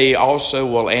 Then they also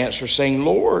will answer, saying,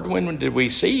 Lord, when did we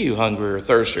see you hungry or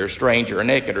thirsty or stranger or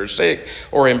naked or sick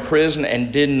or in prison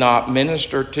and did not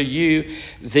minister to you?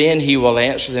 Then he will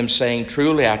answer them, saying,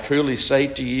 Truly, I truly say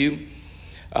to you,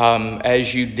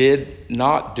 as you did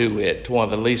not do it to one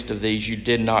of the least of these, you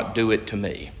did not do it to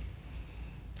me.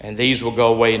 And these will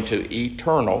go away into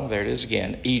eternal, there it is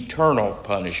again, eternal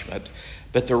punishment,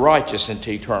 but the righteous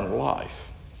into eternal life.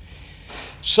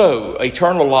 So,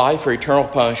 eternal life or eternal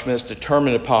punishment is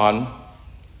determined upon,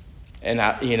 and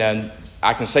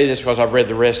I can say this because I've read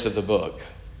the rest of the book,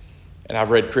 and I've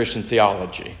read Christian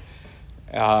theology.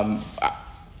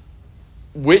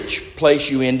 Which place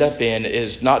you end up in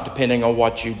is not depending on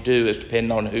what you do, it's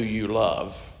depending on who you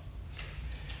love,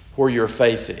 where your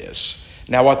faith is.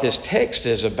 Now, what this text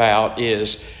is about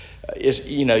is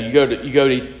you go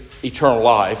to eternal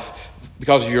life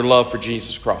because of your love for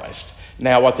Jesus Christ.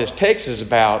 Now, what this text is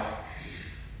about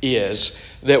is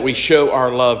that we show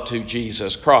our love to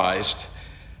Jesus Christ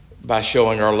by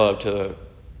showing our love to the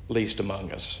least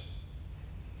among us.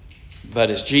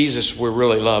 But it's Jesus we're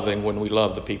really loving when we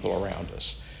love the people around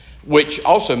us. Which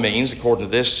also means, according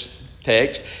to this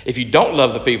text, if you don't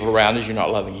love the people around us, you're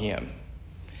not loving him.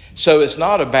 So it's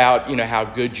not about, how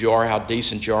good you are, how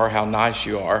decent you are, how nice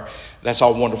you are. That's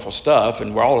all wonderful stuff,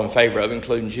 and we're all in favor of it,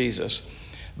 including Jesus.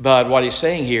 But what he's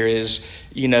saying here is,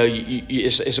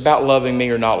 it's about loving me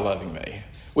or not loving me,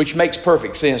 which makes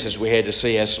perfect sense as we head to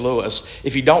C.S. Lewis.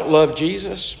 If you don't love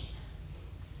Jesus,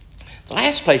 the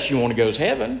last place you want to go is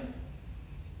heaven.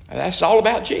 And that's all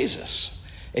about Jesus.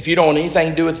 If you don't want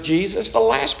anything to do with Jesus, the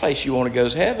last place you want to go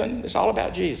is heaven. It's all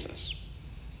about Jesus.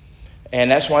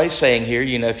 And that's why he's saying here,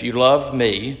 if you love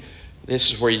me, this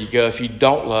is where you go. If you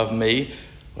don't love me,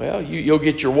 well, you'll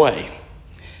get your way.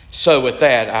 So with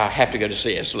that, I have to go to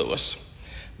C.S. Lewis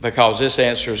because this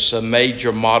answers some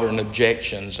major modern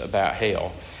objections about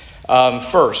hell.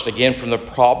 First, again, from the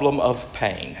problem of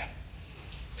pain.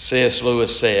 C.S.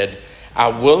 Lewis said, I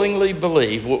willingly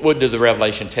believe, we'll do the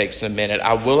Revelation text in a minute,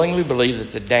 I willingly believe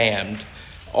that the damned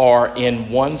are in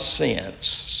one sense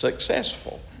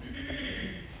successful,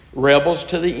 rebels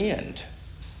to the end,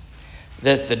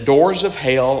 that the doors of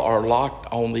hell are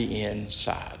locked on the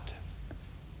inside.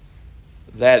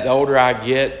 That the older I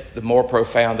get, the more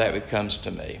profound that becomes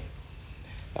to me.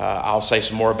 I'll say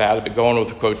some more about it, but going with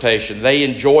the quotation, they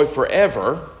enjoy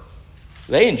forever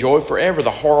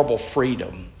the horrible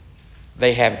freedom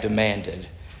they have demanded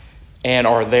and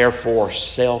are therefore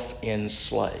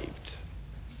self-enslaved.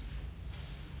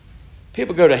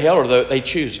 People go to hell or they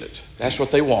choose it. That's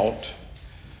what they want.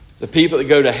 The people that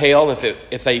go to hell,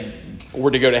 if they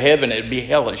were to go to heaven, it would be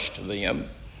hellish to them.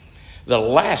 The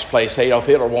last place Adolf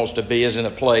Hitler wants to be is in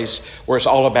a place where it's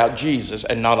all about Jesus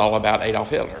and not all about Adolf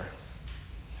Hitler.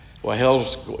 Well,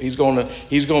 he's going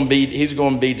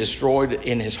to be destroyed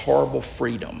in his horrible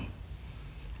freedom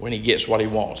when he gets what he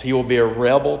wants. He will be a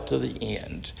rebel to the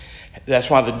end. That's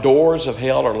why the doors of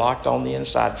hell are locked on the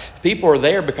inside. People are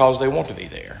there because they want to be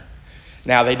there.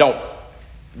 Now they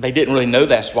didn't really know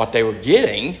that's what they were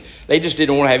getting. They just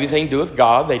didn't want to have anything to do with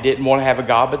God. They didn't want to have a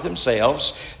God but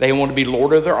themselves. They wanted to be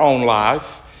Lord of their own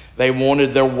life. They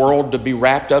wanted their world to be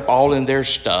wrapped up all in their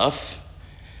stuff.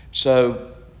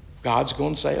 So God's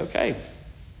going to say, okay,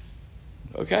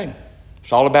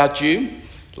 it's all about you.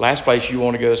 The last place you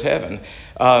want to go is heaven.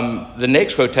 The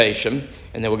next quotation,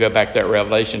 and then we'll go back to that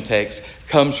Revelation text,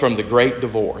 comes from The Great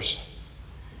Divorce.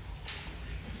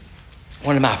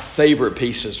 One of my favorite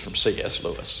pieces from C.S.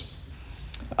 Lewis.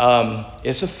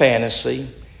 It's a fantasy,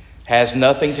 has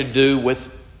nothing to do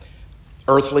with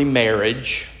earthly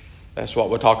marriage. That's what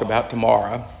we'll talk about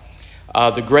tomorrow.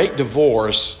 The Great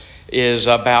Divorce is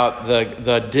about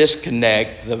the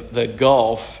disconnect, the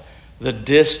gulf, the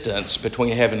distance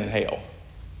between heaven and hell.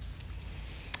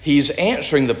 He's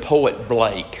answering the poet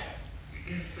Blake,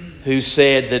 who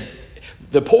said that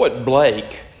the poet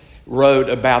Blake wrote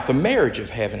about the marriage of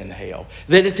heaven and hell.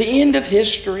 That at the end of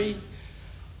history,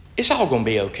 it's all going to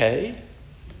be okay.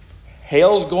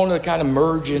 Hell's going to kind of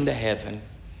merge into heaven.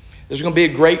 There's going to be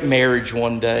a great marriage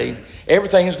one day.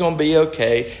 Everything is going to be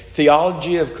okay.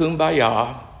 Theology of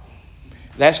kumbaya.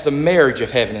 That's the marriage of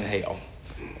heaven and hell.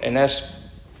 And that's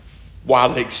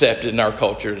widely accepted in our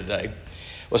culture today.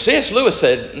 Well, C.S. Lewis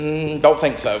said, don't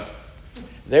think so.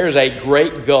 There's a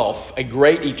great gulf, a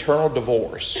great eternal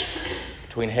divorce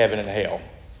between heaven and hell.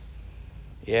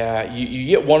 Yeah, you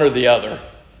get one or the other.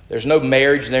 There's no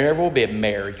marriage. There never will be a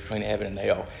marriage between heaven and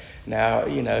hell. Now,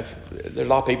 there's a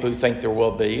lot of people who think there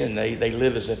will be, and they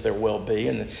live as if there will be,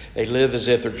 and they live as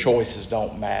if their choices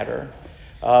don't matter.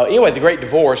 Anyway, the Great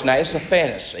Divorce, now it's a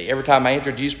fantasy. Every time I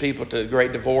introduce people to the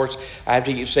Great Divorce, I have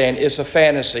to keep saying, it's a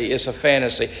fantasy, it's a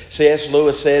fantasy. C.S.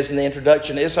 Lewis says in the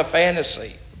introduction, it's a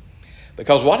fantasy.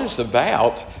 Because what it's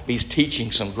about, he's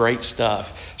teaching some great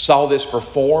stuff. Saw this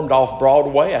performed off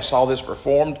Broadway. I saw this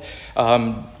performed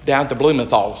down at the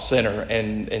Blumenthal Center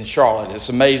in Charlotte. It's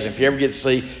amazing. If you ever get to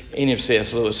see any of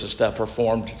C.S. Lewis's stuff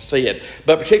performed, see it.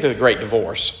 But particularly the Great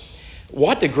Divorce.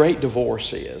 What the Great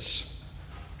Divorce is,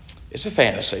 it's a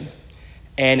fantasy.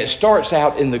 And it starts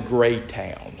out in the gray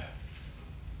town.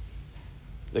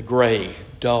 The gray,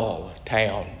 dull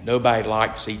town. Nobody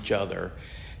likes each other.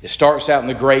 It starts out in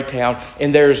the gray town,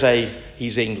 and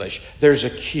he's English, there's a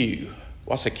queue.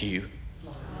 What's a queue?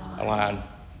 A line.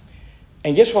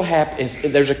 And guess what happens?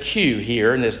 There's a queue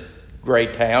here in this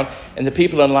gray town, and the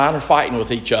people in line are fighting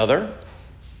with each other.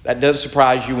 That does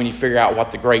surprise you when you figure out what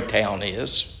the gray town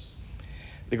is.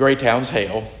 The gray town's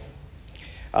hell.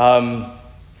 And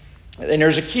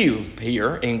there's a queue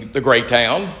here in the gray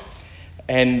town,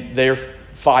 and they're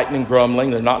fighting and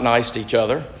grumbling. They're not nice to each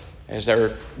other. As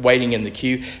they're waiting in the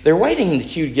queue. They're waiting in the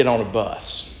queue to get on a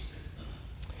bus.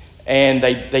 And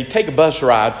they take a bus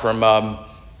ride from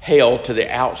hell to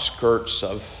the outskirts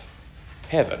of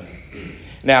heaven.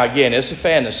 Now, again, it's a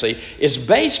fantasy. It's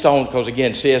based on, because,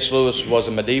 again, C.S. Lewis was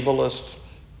a medievalist.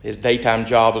 His daytime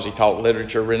job was he taught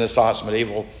literature, Renaissance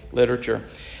medieval literature.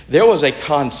 There was a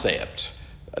concept.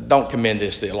 Don't commend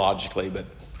this theologically, but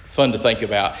fun to think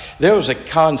about. There was a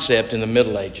concept in the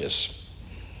Middle Ages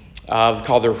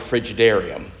called the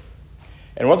Frigidarium.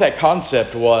 And what that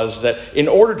concept was that in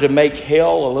order to make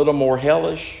hell a little more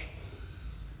hellish,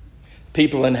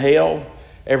 people in hell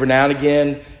every now and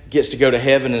again gets to go to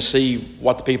heaven and see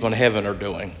what the people in heaven are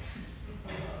doing.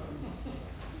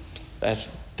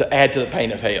 That's to add to the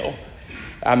pain of hell.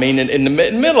 I mean, in the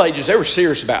Middle Ages, they were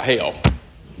serious about hell.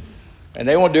 And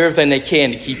they want to do everything they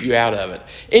can to keep you out of it.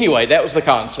 Anyway, that was the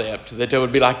concept, that there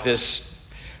would be like this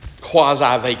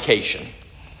quasi-vacation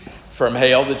from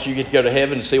hell, that you get to go to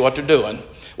heaven and see what they're doing.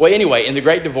 Well, anyway, in the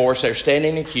Great Divorce, they're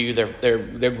standing in a queue.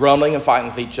 They're grumbling and fighting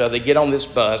with each other. They get on this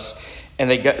bus, and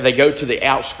they go to the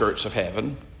outskirts of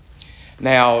heaven.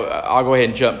 Now, I'll go ahead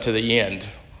and jump to the end.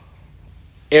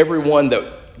 Everyone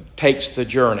that takes the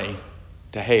journey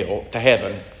to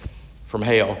heaven from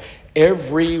hell,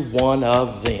 every one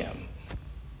of them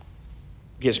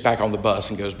gets back on the bus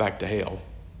and goes back to hell,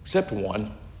 except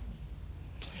one.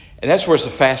 And that's where it's a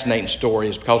fascinating story,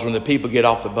 is because when the people get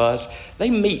off the bus,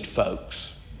 they meet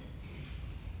folks.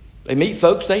 They meet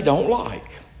folks they don't like.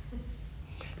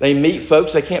 They meet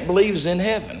folks they can't believe is in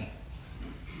heaven.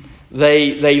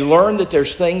 They learn that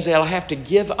there's things they'll have to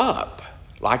give up,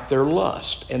 like their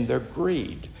lust and their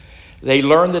greed. They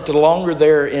learn that the longer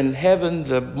they're in heaven,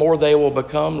 the more they will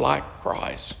become like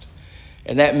Christ.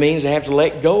 And that means they have to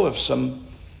let go of some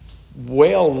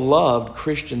well-loved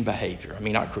Christian behavior. I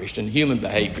mean, not Christian, human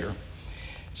behavior.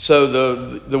 So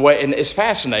the way, and it's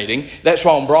fascinating. That's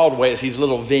why on Broadway it's these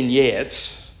little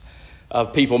vignettes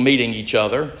of people meeting each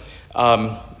other.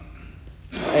 And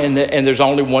there's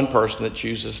only one person that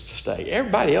chooses to stay.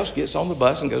 Everybody else gets on the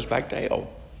bus and goes back to hell.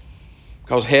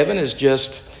 Because heaven is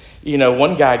just,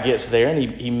 one guy gets there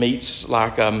and he meets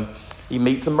a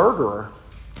murderer.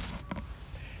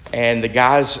 And the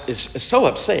guy is so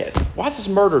upset. What's this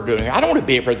murderer doing? I don't want to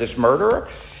be with this murderer.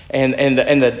 And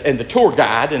the tour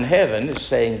guide in heaven is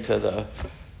saying to the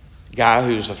guy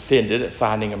who's offended at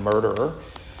finding a murderer,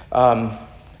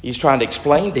 he's trying to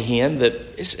explain to him that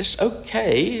it's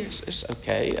okay. It's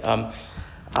okay.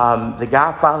 The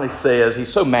guy finally says,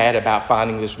 he's so mad about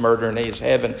finding this murderer in his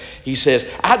heaven. He says,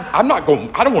 I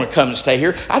don't want to come and stay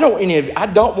here. I don't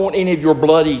want any of your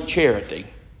bloody charity.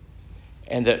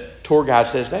 And the tour guide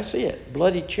says, that's it,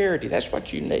 bloody charity. That's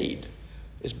what you need,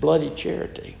 is bloody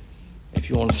charity, if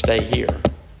you want to stay here.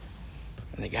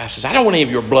 And the guy says, I don't want any of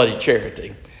your bloody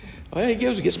charity. Well, he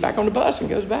gets back on the bus and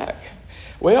goes back.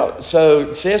 Well,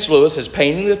 so C.S. Lewis is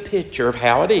painting the picture of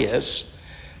how it is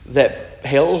that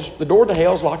the door to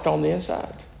hell is locked on the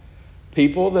inside.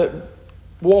 People that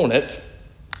want it,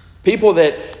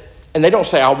 and they don't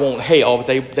say I want hell,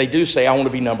 but they do say I want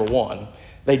to be number one.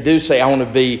 They do say, I want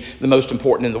to be the most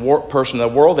important person in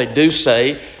the world. They do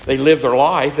say, they live their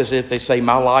life as if they say,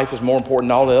 my life is more important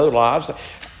than all the other lives.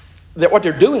 That what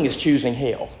they're doing is choosing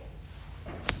hell.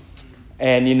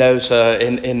 And, so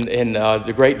in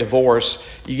the Great Divorce,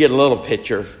 you get a little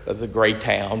picture of the gray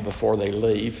town before they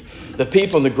leave. The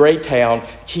people in the gray town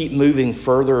keep moving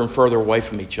further and further away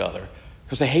from each other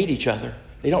because they hate each other.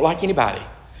 They don't like anybody.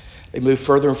 They move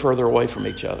further and further away from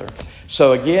each other.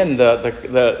 So again,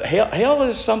 the hell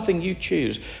is something you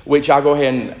choose, which I'll go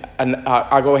ahead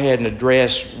and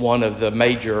address one of the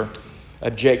major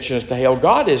objections to hell.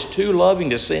 God is too loving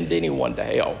to send anyone to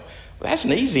hell. Well, that's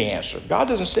an easy answer. God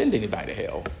doesn't send anybody to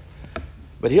hell.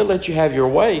 But he'll let you have your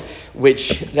way,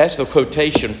 which that's the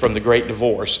quotation from The Great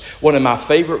Divorce. One of my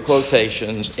favorite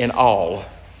quotations in all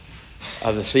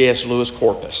of the C.S. Lewis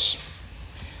corpus.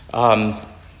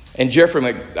 And George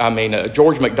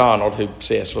MacDonald, who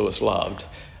C.S. Lewis loved,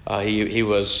 he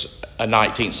was a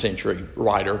 19th century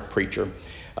writer, preacher.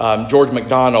 George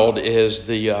MacDonald is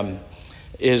the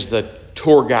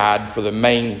tour guide for the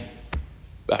main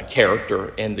character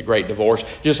in The Great Divorce,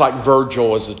 just like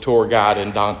Virgil is the tour guide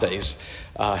in Dante's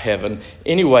heaven.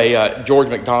 Anyway, George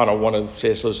MacDonald, one of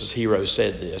C.S. Lewis's heroes,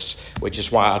 said this, which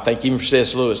is why I think even for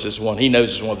C.S. Lewis, he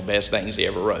knows it's one of the best things he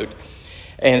ever wrote.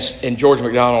 And George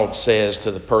MacDonald says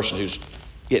to the person who's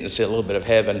getting to see a little bit of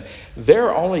heaven, there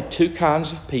are only two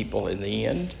kinds of people in the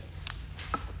end.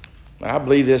 And I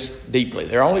believe this deeply.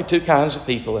 There are only two kinds of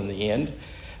people in the end.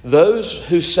 Those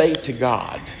who say to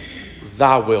God,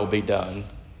 thy will be done.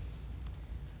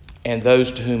 And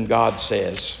those to whom God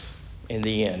says, in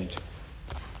the end,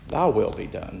 thy will be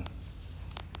done.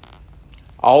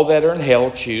 All that are in hell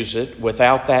choose it.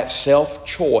 Without that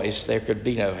self-choice, there could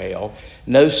be no hell.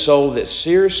 No soul that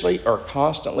seriously or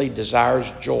constantly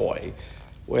desires joy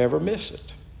will ever miss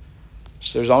it.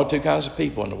 So there's only two kinds of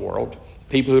people in the world.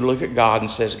 People who look at God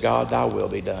and says, God, thy will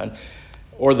be done.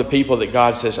 Or the people that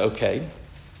God says, okay,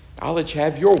 I'll let you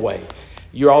have your way.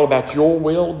 You're all about your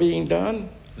will being done.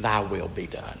 Thy will be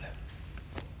done.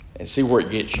 And see where it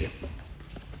gets you.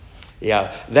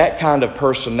 Yeah, that kind of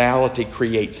personality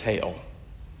creates hell.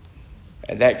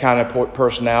 And that kind of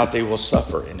personality will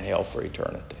suffer in hell for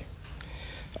eternity.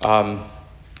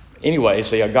 Anyway,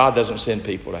 so God doesn't send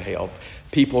people to hell.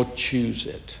 People choose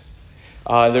it.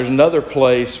 There's another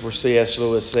place where C.S.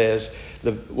 Lewis says,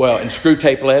 in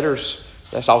Screwtape Letters,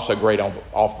 that's also great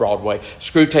off Broadway.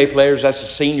 Screwtape Letters, that's a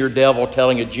senior devil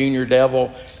telling a junior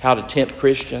devil how to tempt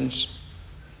Christians.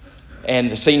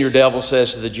 And the senior devil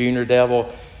says to the junior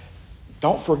devil,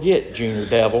 don't forget, junior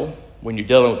devil, when you're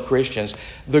dealing with Christians,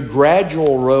 the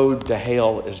gradual road to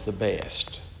hell is the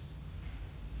best.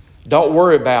 Don't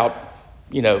worry about,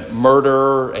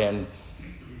 murder and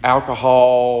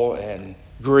alcohol and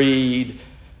greed,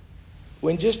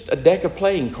 when just a deck of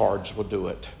playing cards will do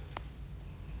it.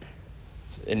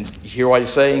 And you hear what he's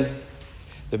saying?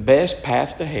 The best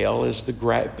path to hell is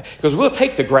because we'll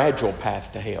take the gradual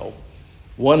path to hell,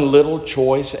 one little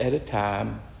choice at a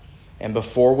time, and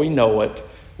before we know it,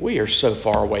 we are so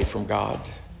far away from God.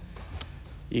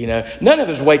 None of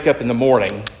us wake up in the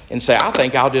morning and say, I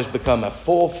think I'll just become a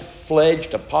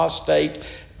full-fledged apostate,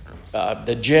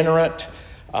 degenerate,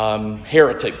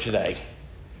 heretic today.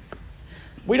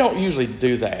 We don't usually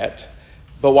do that.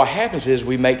 But what happens is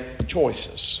we make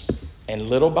choices. And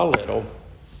little by little,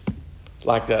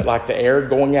 like the air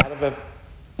going out of a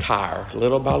tire,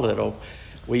 little by little,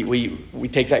 we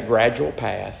take that gradual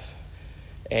path.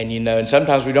 And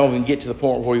sometimes we don't even get to the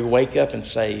point where we wake up and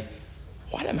say,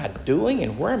 what am I doing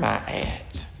and where am I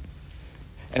at?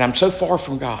 And I'm so far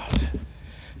from God.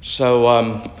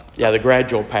 So, the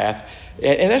gradual path.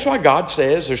 And that's why God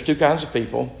says there's two kinds of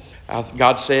people.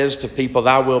 God says to people,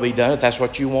 thy will be done, if that's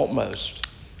what you want most.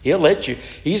 He'll let you.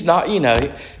 He's not,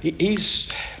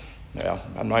 he's... Well,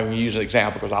 I'm not going to use an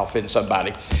example because I'll offend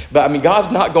somebody. But,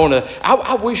 God's not going to...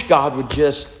 I wish God would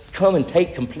just come and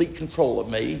take complete control of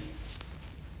me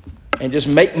and just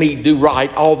make me do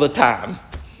right all the time.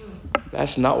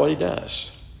 That's not what he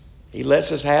does. He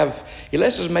lets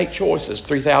us make choices,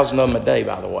 3,000 of them a day,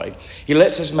 by the way. He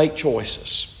lets us make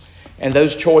choices. And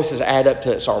those choices add up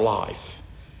to our life.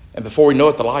 And before we know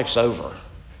it, the life's over.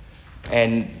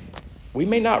 And we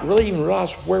may not really even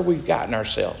realize where we've gotten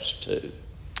ourselves to.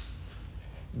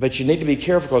 But you need to be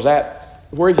careful because that,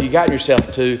 wherever you've gotten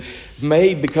yourself to,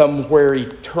 may become where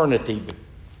eternity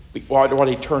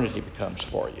becomes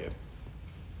for you.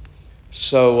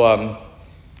 So,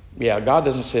 God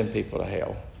doesn't send people to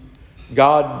hell.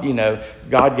 God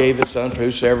gave his son for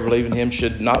whosoever believe in him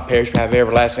should not perish but have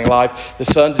everlasting life. The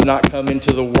son did not come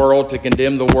into the world to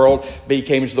condemn the world, but he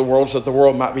came into the world so that the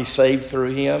world might be saved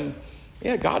through him.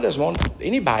 God doesn't want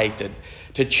anybody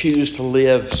to choose to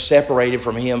live separated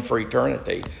from him for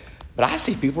eternity. But I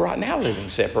see people right now living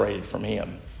separated from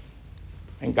him.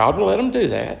 And God will let them do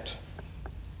that.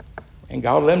 And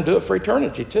God will let them do it for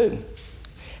eternity too.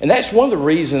 And that's one of the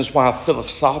reasons why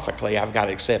philosophically I've got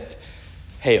to accept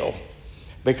hell.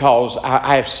 Because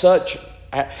I have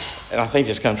and I think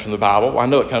this comes from the Bible. I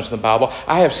know it comes from the Bible.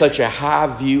 I have such a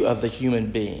high view of the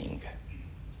human being.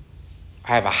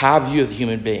 have a high view of the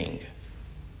human being.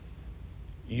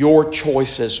 Your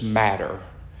choices matter.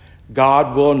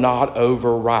 God will not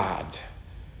override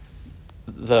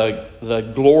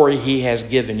the glory he has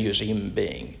given you as a human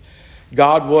being.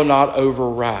 God will not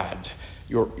override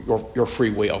your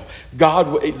free will.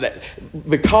 To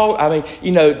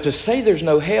say there's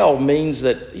no hell means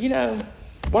that,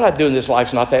 what I do in this life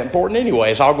is not that important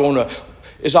anyway. It's all going to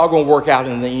work out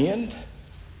in the end.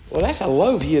 Well, that's a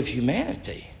low view of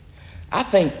humanity. I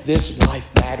think this life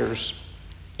matters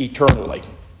eternally.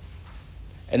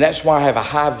 And that's why I have a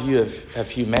high view of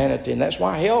humanity. And that's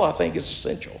why hell, I think, is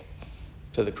essential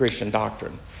to the Christian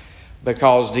doctrine.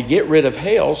 Because to get rid of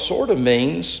hell sort of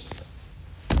means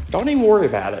don't even worry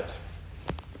about it.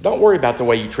 Don't worry about the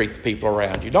way you treat the people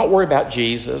around you. Don't worry about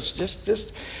Jesus.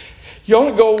 Just you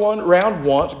only go round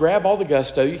once, grab all the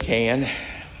gusto you can.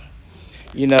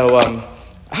 I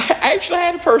actually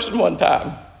had a person one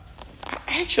time.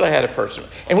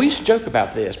 And we used to joke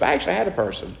about this, but I actually had a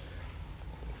person.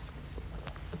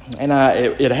 And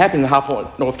it happened in High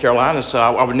Point, North Carolina, so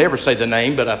I would never say the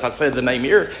name, but if I said the name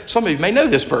here, some of you may know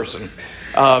this person.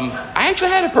 I actually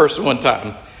had a person one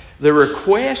time. The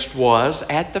request was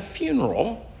at the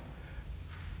funeral,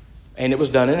 and it was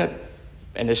done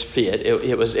in this fit.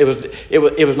 It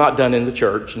was not done in the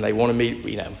church, and they wanted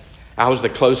me, I was the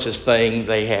closest thing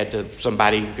they had to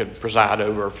somebody who could preside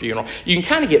over a funeral. You can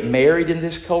kind of get married in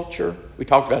this culture. We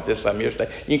talked about this some yesterday.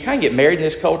 You can kind of get married in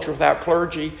this culture without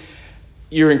clergy.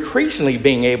 You're increasingly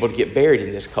being able to get buried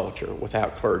in this culture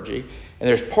without clergy. And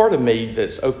there's part of me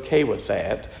that's okay with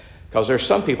that, because there's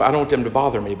some people, I don't want them to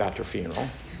bother me about their funeral.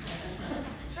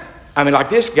 Like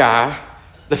this guy,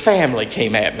 the family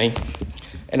came at me,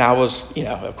 and I was,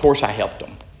 of course I helped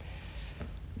them.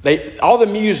 All the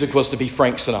music was to be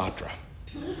Frank Sinatra.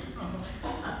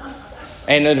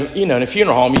 And then, in a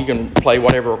funeral home, you can play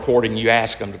whatever recording you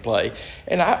ask them to play.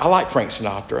 And I like Frank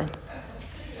Sinatra.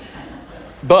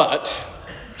 But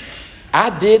I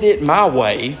did it my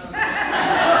way.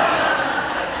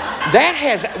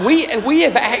 We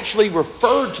have actually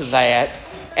referred to that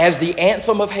as the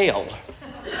anthem of hell.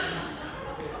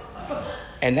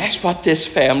 And that's what this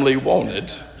family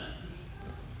wanted.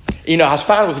 I was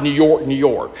fine with New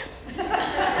York.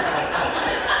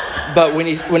 But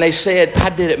when they said I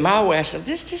did it my way, I said,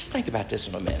 just think about this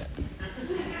in a minute.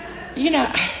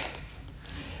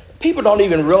 People don't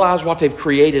even realize what they've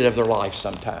created of their life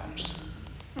sometimes.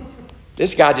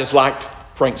 This guy just liked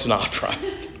Frank Sinatra.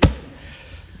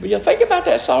 But think about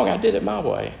that song, I Did It My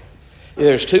Way.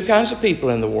 There's two kinds of people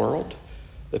in the world.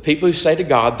 The people who say to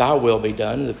God, thy will be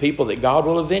done, and the people that God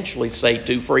will eventually say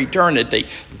to for eternity,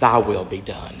 thy will be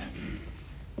done.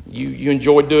 You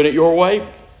enjoy doing it your way?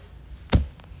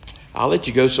 I'll let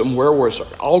you go somewhere where it's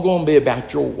all going to be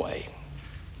about your way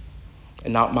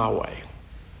and not my way.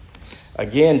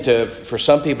 Again, for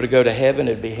some people to go to heaven,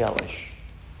 it'd be hellish.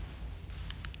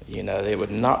 They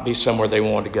would not be somewhere they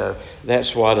wanted to go.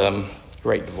 That's what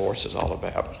Great Divorce is all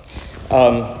about.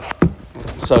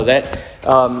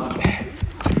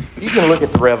 You can look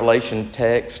at the Revelation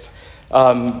text.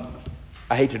 I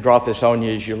hate to drop this on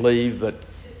you as you leave, but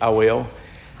I will.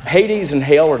 Hades and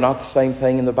hell are not the same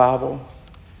thing in the Bible.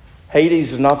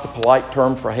 Hades is not the polite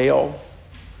term for hell.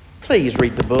 Please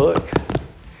read the book.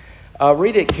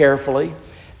 Read it carefully.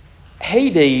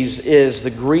 Hades is the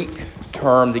Greek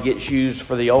term that gets used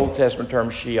for the Old Testament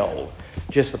term Sheol,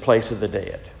 just the place of the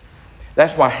dead.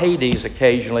 That's why Hades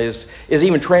occasionally is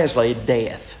even translated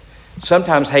death.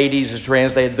 Sometimes Hades is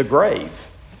translated the grave.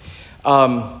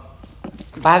 By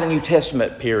the New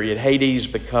Testament period, Hades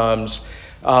becomes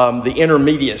the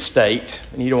intermediate state,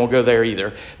 and you don't want to go there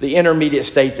either, the intermediate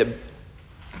state that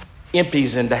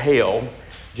empties into hell,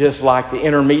 just like the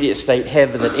intermediate state,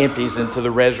 heaven, that empties into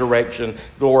the resurrection,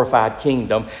 glorified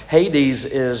kingdom. Hades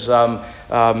is,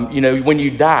 when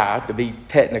you die, to be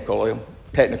technical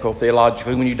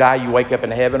theologically, when you die, you wake up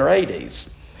in heaven or Hades.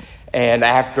 And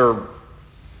after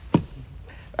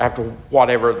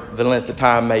whatever the length of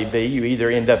time may be, you either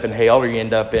end up in hell or you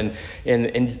end up in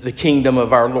the kingdom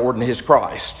of our Lord and His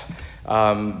Christ.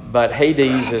 But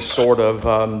Hades is sort of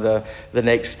the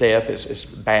next step. It's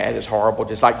bad, it's horrible.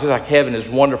 Just like heaven is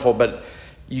wonderful, but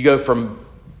you go from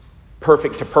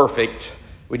perfect to perfect.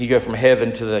 When you go from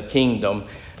heaven to the kingdom,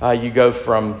 you go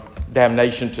from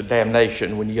damnation to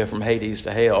damnation when you go from Hades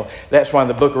to hell. That's why in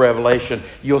the book of Revelation,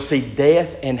 you'll see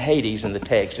death and Hades in the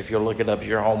text, if you'll look it up as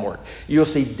your homework. You'll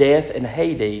see death and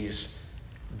Hades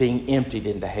being emptied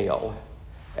into hell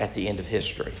at the end of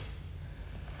history.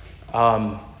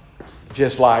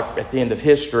 Just like at the end of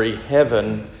history,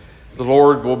 heaven, the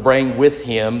Lord will bring with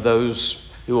Him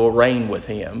those who will reign with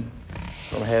Him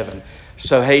from heaven.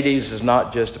 So Hades is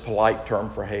not just a polite term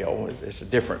for hell. It's a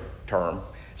different term.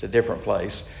 It's a different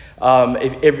place.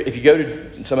 If you go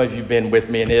to, some of you have been with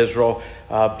me in Israel,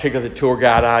 particularly the tour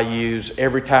guide I use,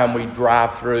 every time we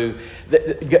drive through,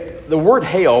 the word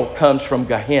hell comes from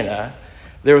Gehenna.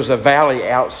 There was a valley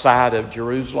outside of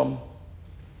Jerusalem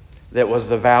that was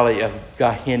the valley of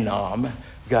Gehenna.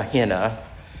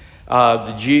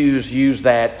 The Jews used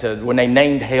that when they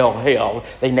named hell,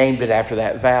 they named it after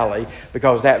that valley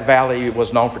because that valley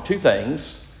was known for two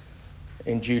things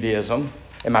in Judaism.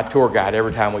 And my tour guide,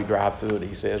 every time we drive through it,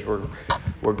 he says,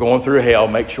 we're going through hell,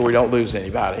 make sure we don't lose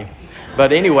anybody.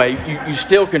 But anyway, you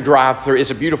still can drive through.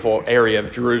 It's a beautiful area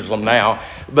of Jerusalem now.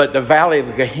 But the valley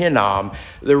of Gehenna,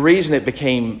 the reason it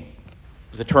became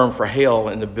the term for hell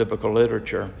in the biblical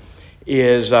literature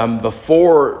is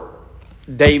before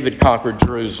David conquered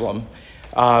Jerusalem,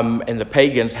 and the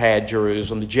pagans had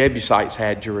Jerusalem, the Jebusites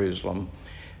had Jerusalem.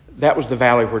 That was the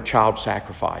valley where child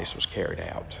sacrifice was carried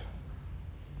out.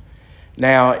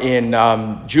 Now, in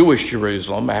Jewish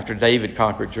Jerusalem, after David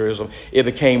conquered Jerusalem, it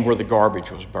became where the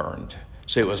garbage was burned.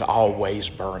 So it was always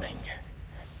burning.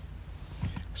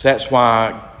 So that's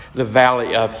why the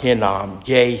valley of Hinnom,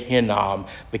 Gehenna,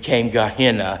 became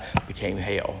Gehenna, became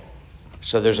hell.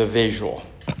 So there's a visual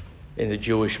in the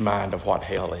Jewish mind of what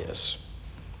hell is.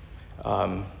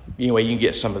 Anyway, you can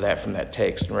get some of that from that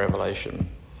text in Revelation.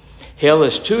 Hell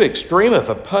is too extreme of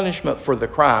a punishment for the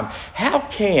crime. How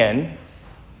can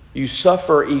you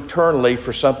suffer eternally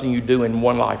for something you do in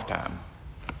one lifetime?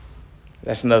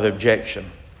 That's another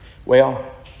objection. Well,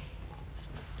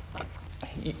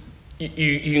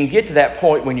 you can get to that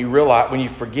point when you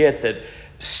forget that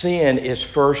sin is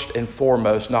first and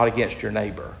foremost not against your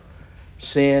neighbor.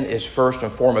 Sin is first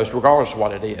and foremost, regardless of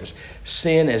what it is.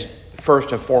 Sin is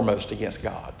first and foremost against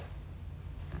God.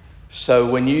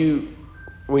 So when you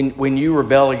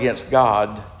rebel against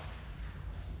God,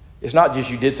 it's not just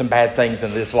you did some bad things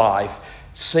in this life.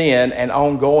 Sin and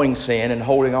ongoing sin and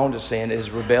holding on to sin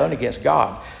is rebelling against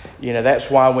God.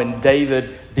 That's why when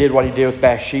David did what he did with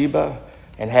Bathsheba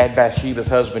and had Bathsheba's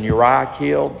husband Uriah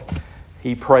killed,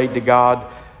 he prayed to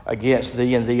God, against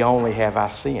thee and thee only have I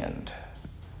sinned.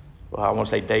 Well, I want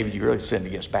to say, David, you really sinned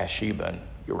against Bathsheba and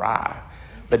Uriah.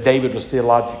 But David was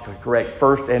theologically correct.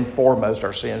 First and foremost,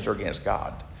 our sins are against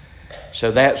God.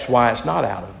 So that's why it's not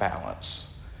out of balance.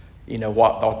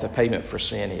 What the payment for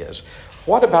sin is.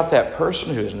 What about that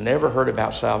person who has never heard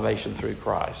about salvation through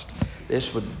Christ?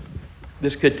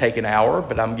 This could take an hour,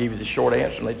 but I'm going to give you the short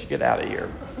answer and let you get out of here.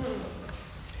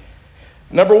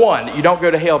 Number one, you don't go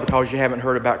to hell because you haven't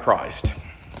heard about Christ.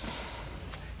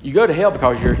 You go to hell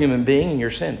because you're a human being and you're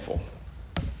sinful.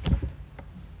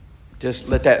 Just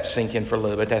let that sink in for a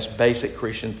little bit. That's basic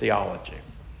Christian theology.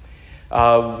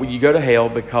 You go to hell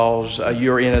because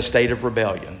you're in a state of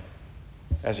rebellion.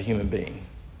 As a human being,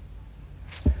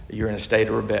 you're in a state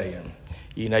of rebellion.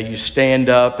 You stand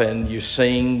up and you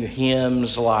sing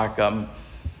hymns like "Come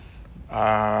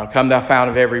Thou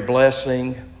Fount of Every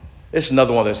Blessing." This is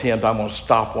another one of those hymns I'm going to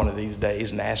stop one of these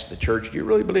days and ask the church, do you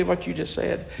really believe what you just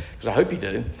said? Because I hope you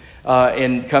do.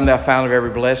 In "Come Thou Fount of Every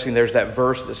Blessing," there's that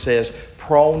verse that says,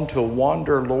 "Prone to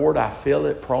wander, Lord, I feel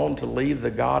it. Prone to leave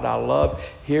the God I love.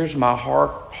 Here's my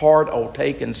heart, oh,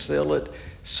 take and seal it.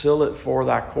 Seal it for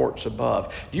thy courts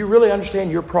above." Do you really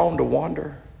understand you're prone to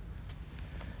wander?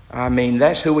 I mean,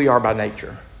 that's who we are by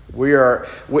nature.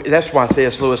 That's why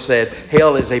C.S. Lewis said,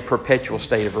 hell is a perpetual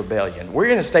state of rebellion. We're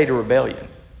in a state of rebellion.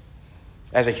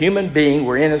 As a human being,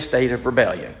 we're in a state of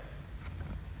rebellion.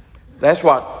 That's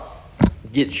what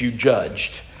gets you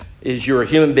judged, is you're a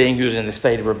human being who's in a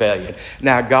state of rebellion.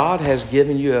 Now, God has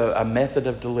given you a method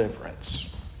of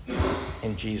deliverance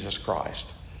in Jesus Christ.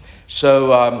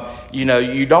 So,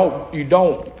 you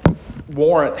don't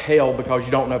warrant hell because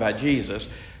you don't know about Jesus.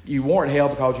 You warrant hell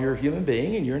because you're a human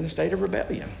being and you're in a state of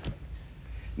rebellion.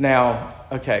 Now,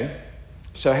 okay,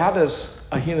 so how does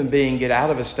a human being get out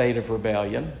of a state of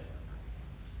rebellion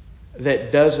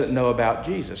that doesn't know about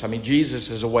Jesus? I mean,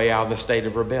 Jesus is a way out of the state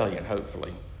of rebellion,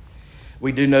 hopefully.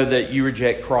 We do know that you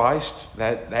reject Christ,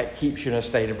 that keeps you in a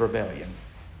state of rebellion.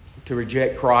 To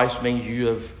reject Christ means you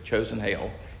have chosen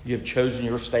hell. You have chosen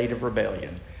your state of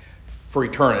rebellion for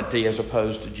eternity as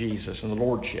opposed to Jesus and the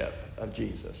lordship of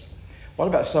Jesus. What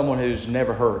about someone who's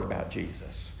never heard about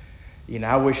Jesus?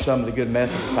 I wish some of the good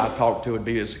Methodists I talk to would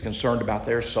be as concerned about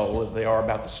their soul as they are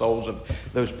about the souls of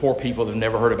those poor people that have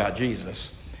never heard about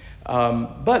Jesus.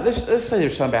 But let's say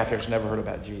there's somebody out there that's never heard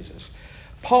about Jesus.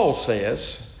 Paul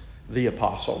says, the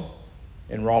apostle,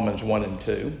 in Romans 1 and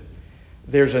 2,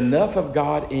 there's enough of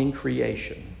God in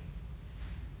creation.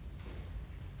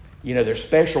 There's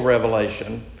special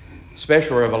revelation.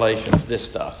 Special revelation is this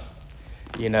stuff.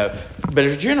 But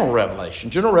there's general revelation.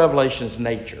 General revelation is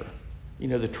nature.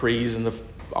 The trees and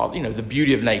the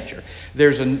beauty of nature.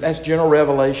 That's general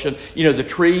revelation. The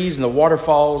trees and the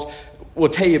waterfalls will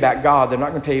tell you about God. They're not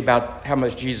going to tell you about how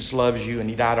much Jesus loves you and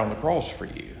he died on the cross for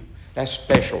you. That's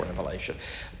special revelation.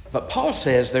 But Paul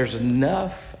says there's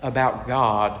enough about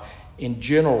God in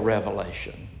general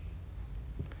revelation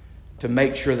to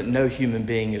make sure that no human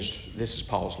being is, this is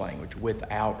Paul's language,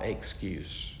 without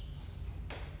excuse.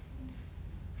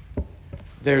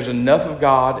 There's enough of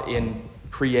God in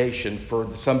creation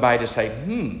for somebody to say,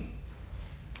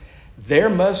 there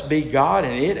must be God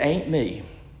and it ain't me.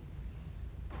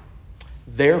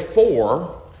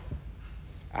 Therefore,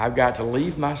 I've got to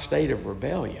leave my state of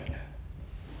rebellion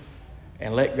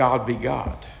and let God be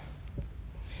God.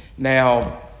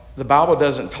 Now, the Bible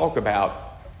doesn't talk about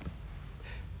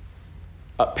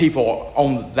people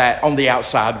on the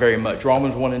outside very much.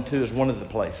 Romans 1 and 2 is one of the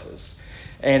places.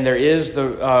 And there is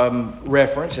the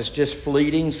reference. It's just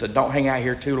fleeting, so don't hang out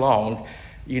here too long.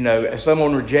 If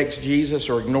someone rejects Jesus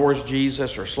or ignores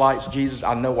Jesus or slights Jesus,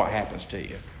 I know what happens to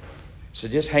you. So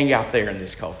just hang out there in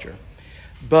this culture.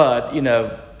 But,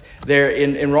 there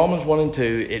in Romans 1 and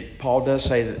 2, Paul does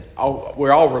say that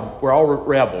we're all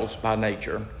rebels by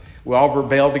nature. We all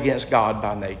rebelled against God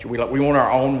by nature. We want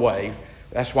our own way.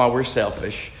 That's why we're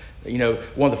selfish. One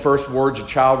of the first words a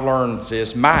child learns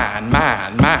is mine,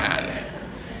 mine, mine.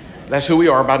 That's who we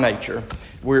are by nature.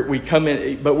 We come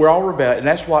in, but we're all rebel, and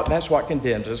that's what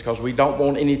condemns us, because we don't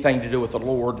want anything to do with the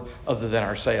Lord other than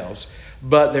ourselves.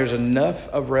 But there's enough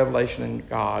of revelation in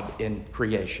God in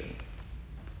creation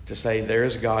to say there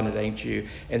is God and it ain't you.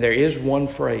 And there is one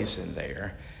phrase in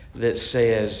there that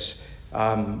says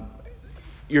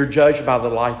you're judged by the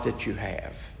light that you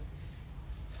have.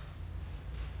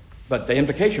 But the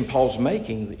implication Paul's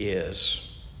making is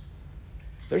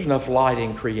there's enough light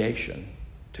in creation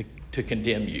to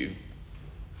condemn you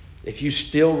if you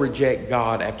still reject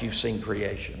God after you've seen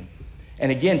creation.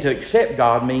 And again, to accept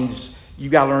God means you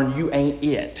got to learn you ain't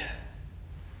it.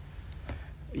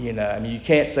 You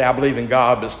can't say I believe in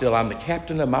God, but still I'm the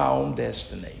captain of my own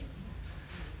destiny.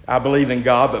 I believe in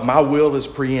God, but my will is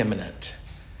preeminent.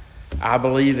 I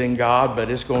believe in God,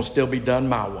 but it's going to still be done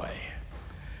my way.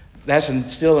 That's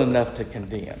still enough to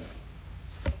condemn.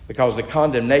 Because the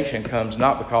condemnation comes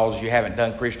not because you haven't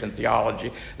done Christian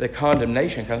theology. The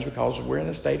condemnation comes because we're in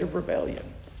a state of rebellion.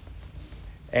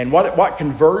 And what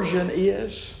conversion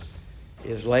is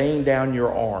laying down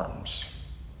your arms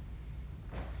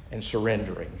and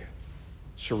surrendering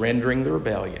the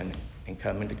rebellion and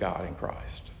coming to God in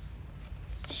Christ.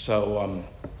 So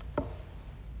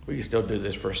we can still do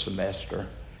this for a semester.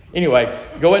 Anyway,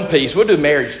 go in peace. We'll do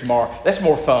marriage tomorrow. That's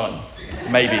more fun,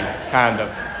 maybe, kind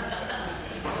of.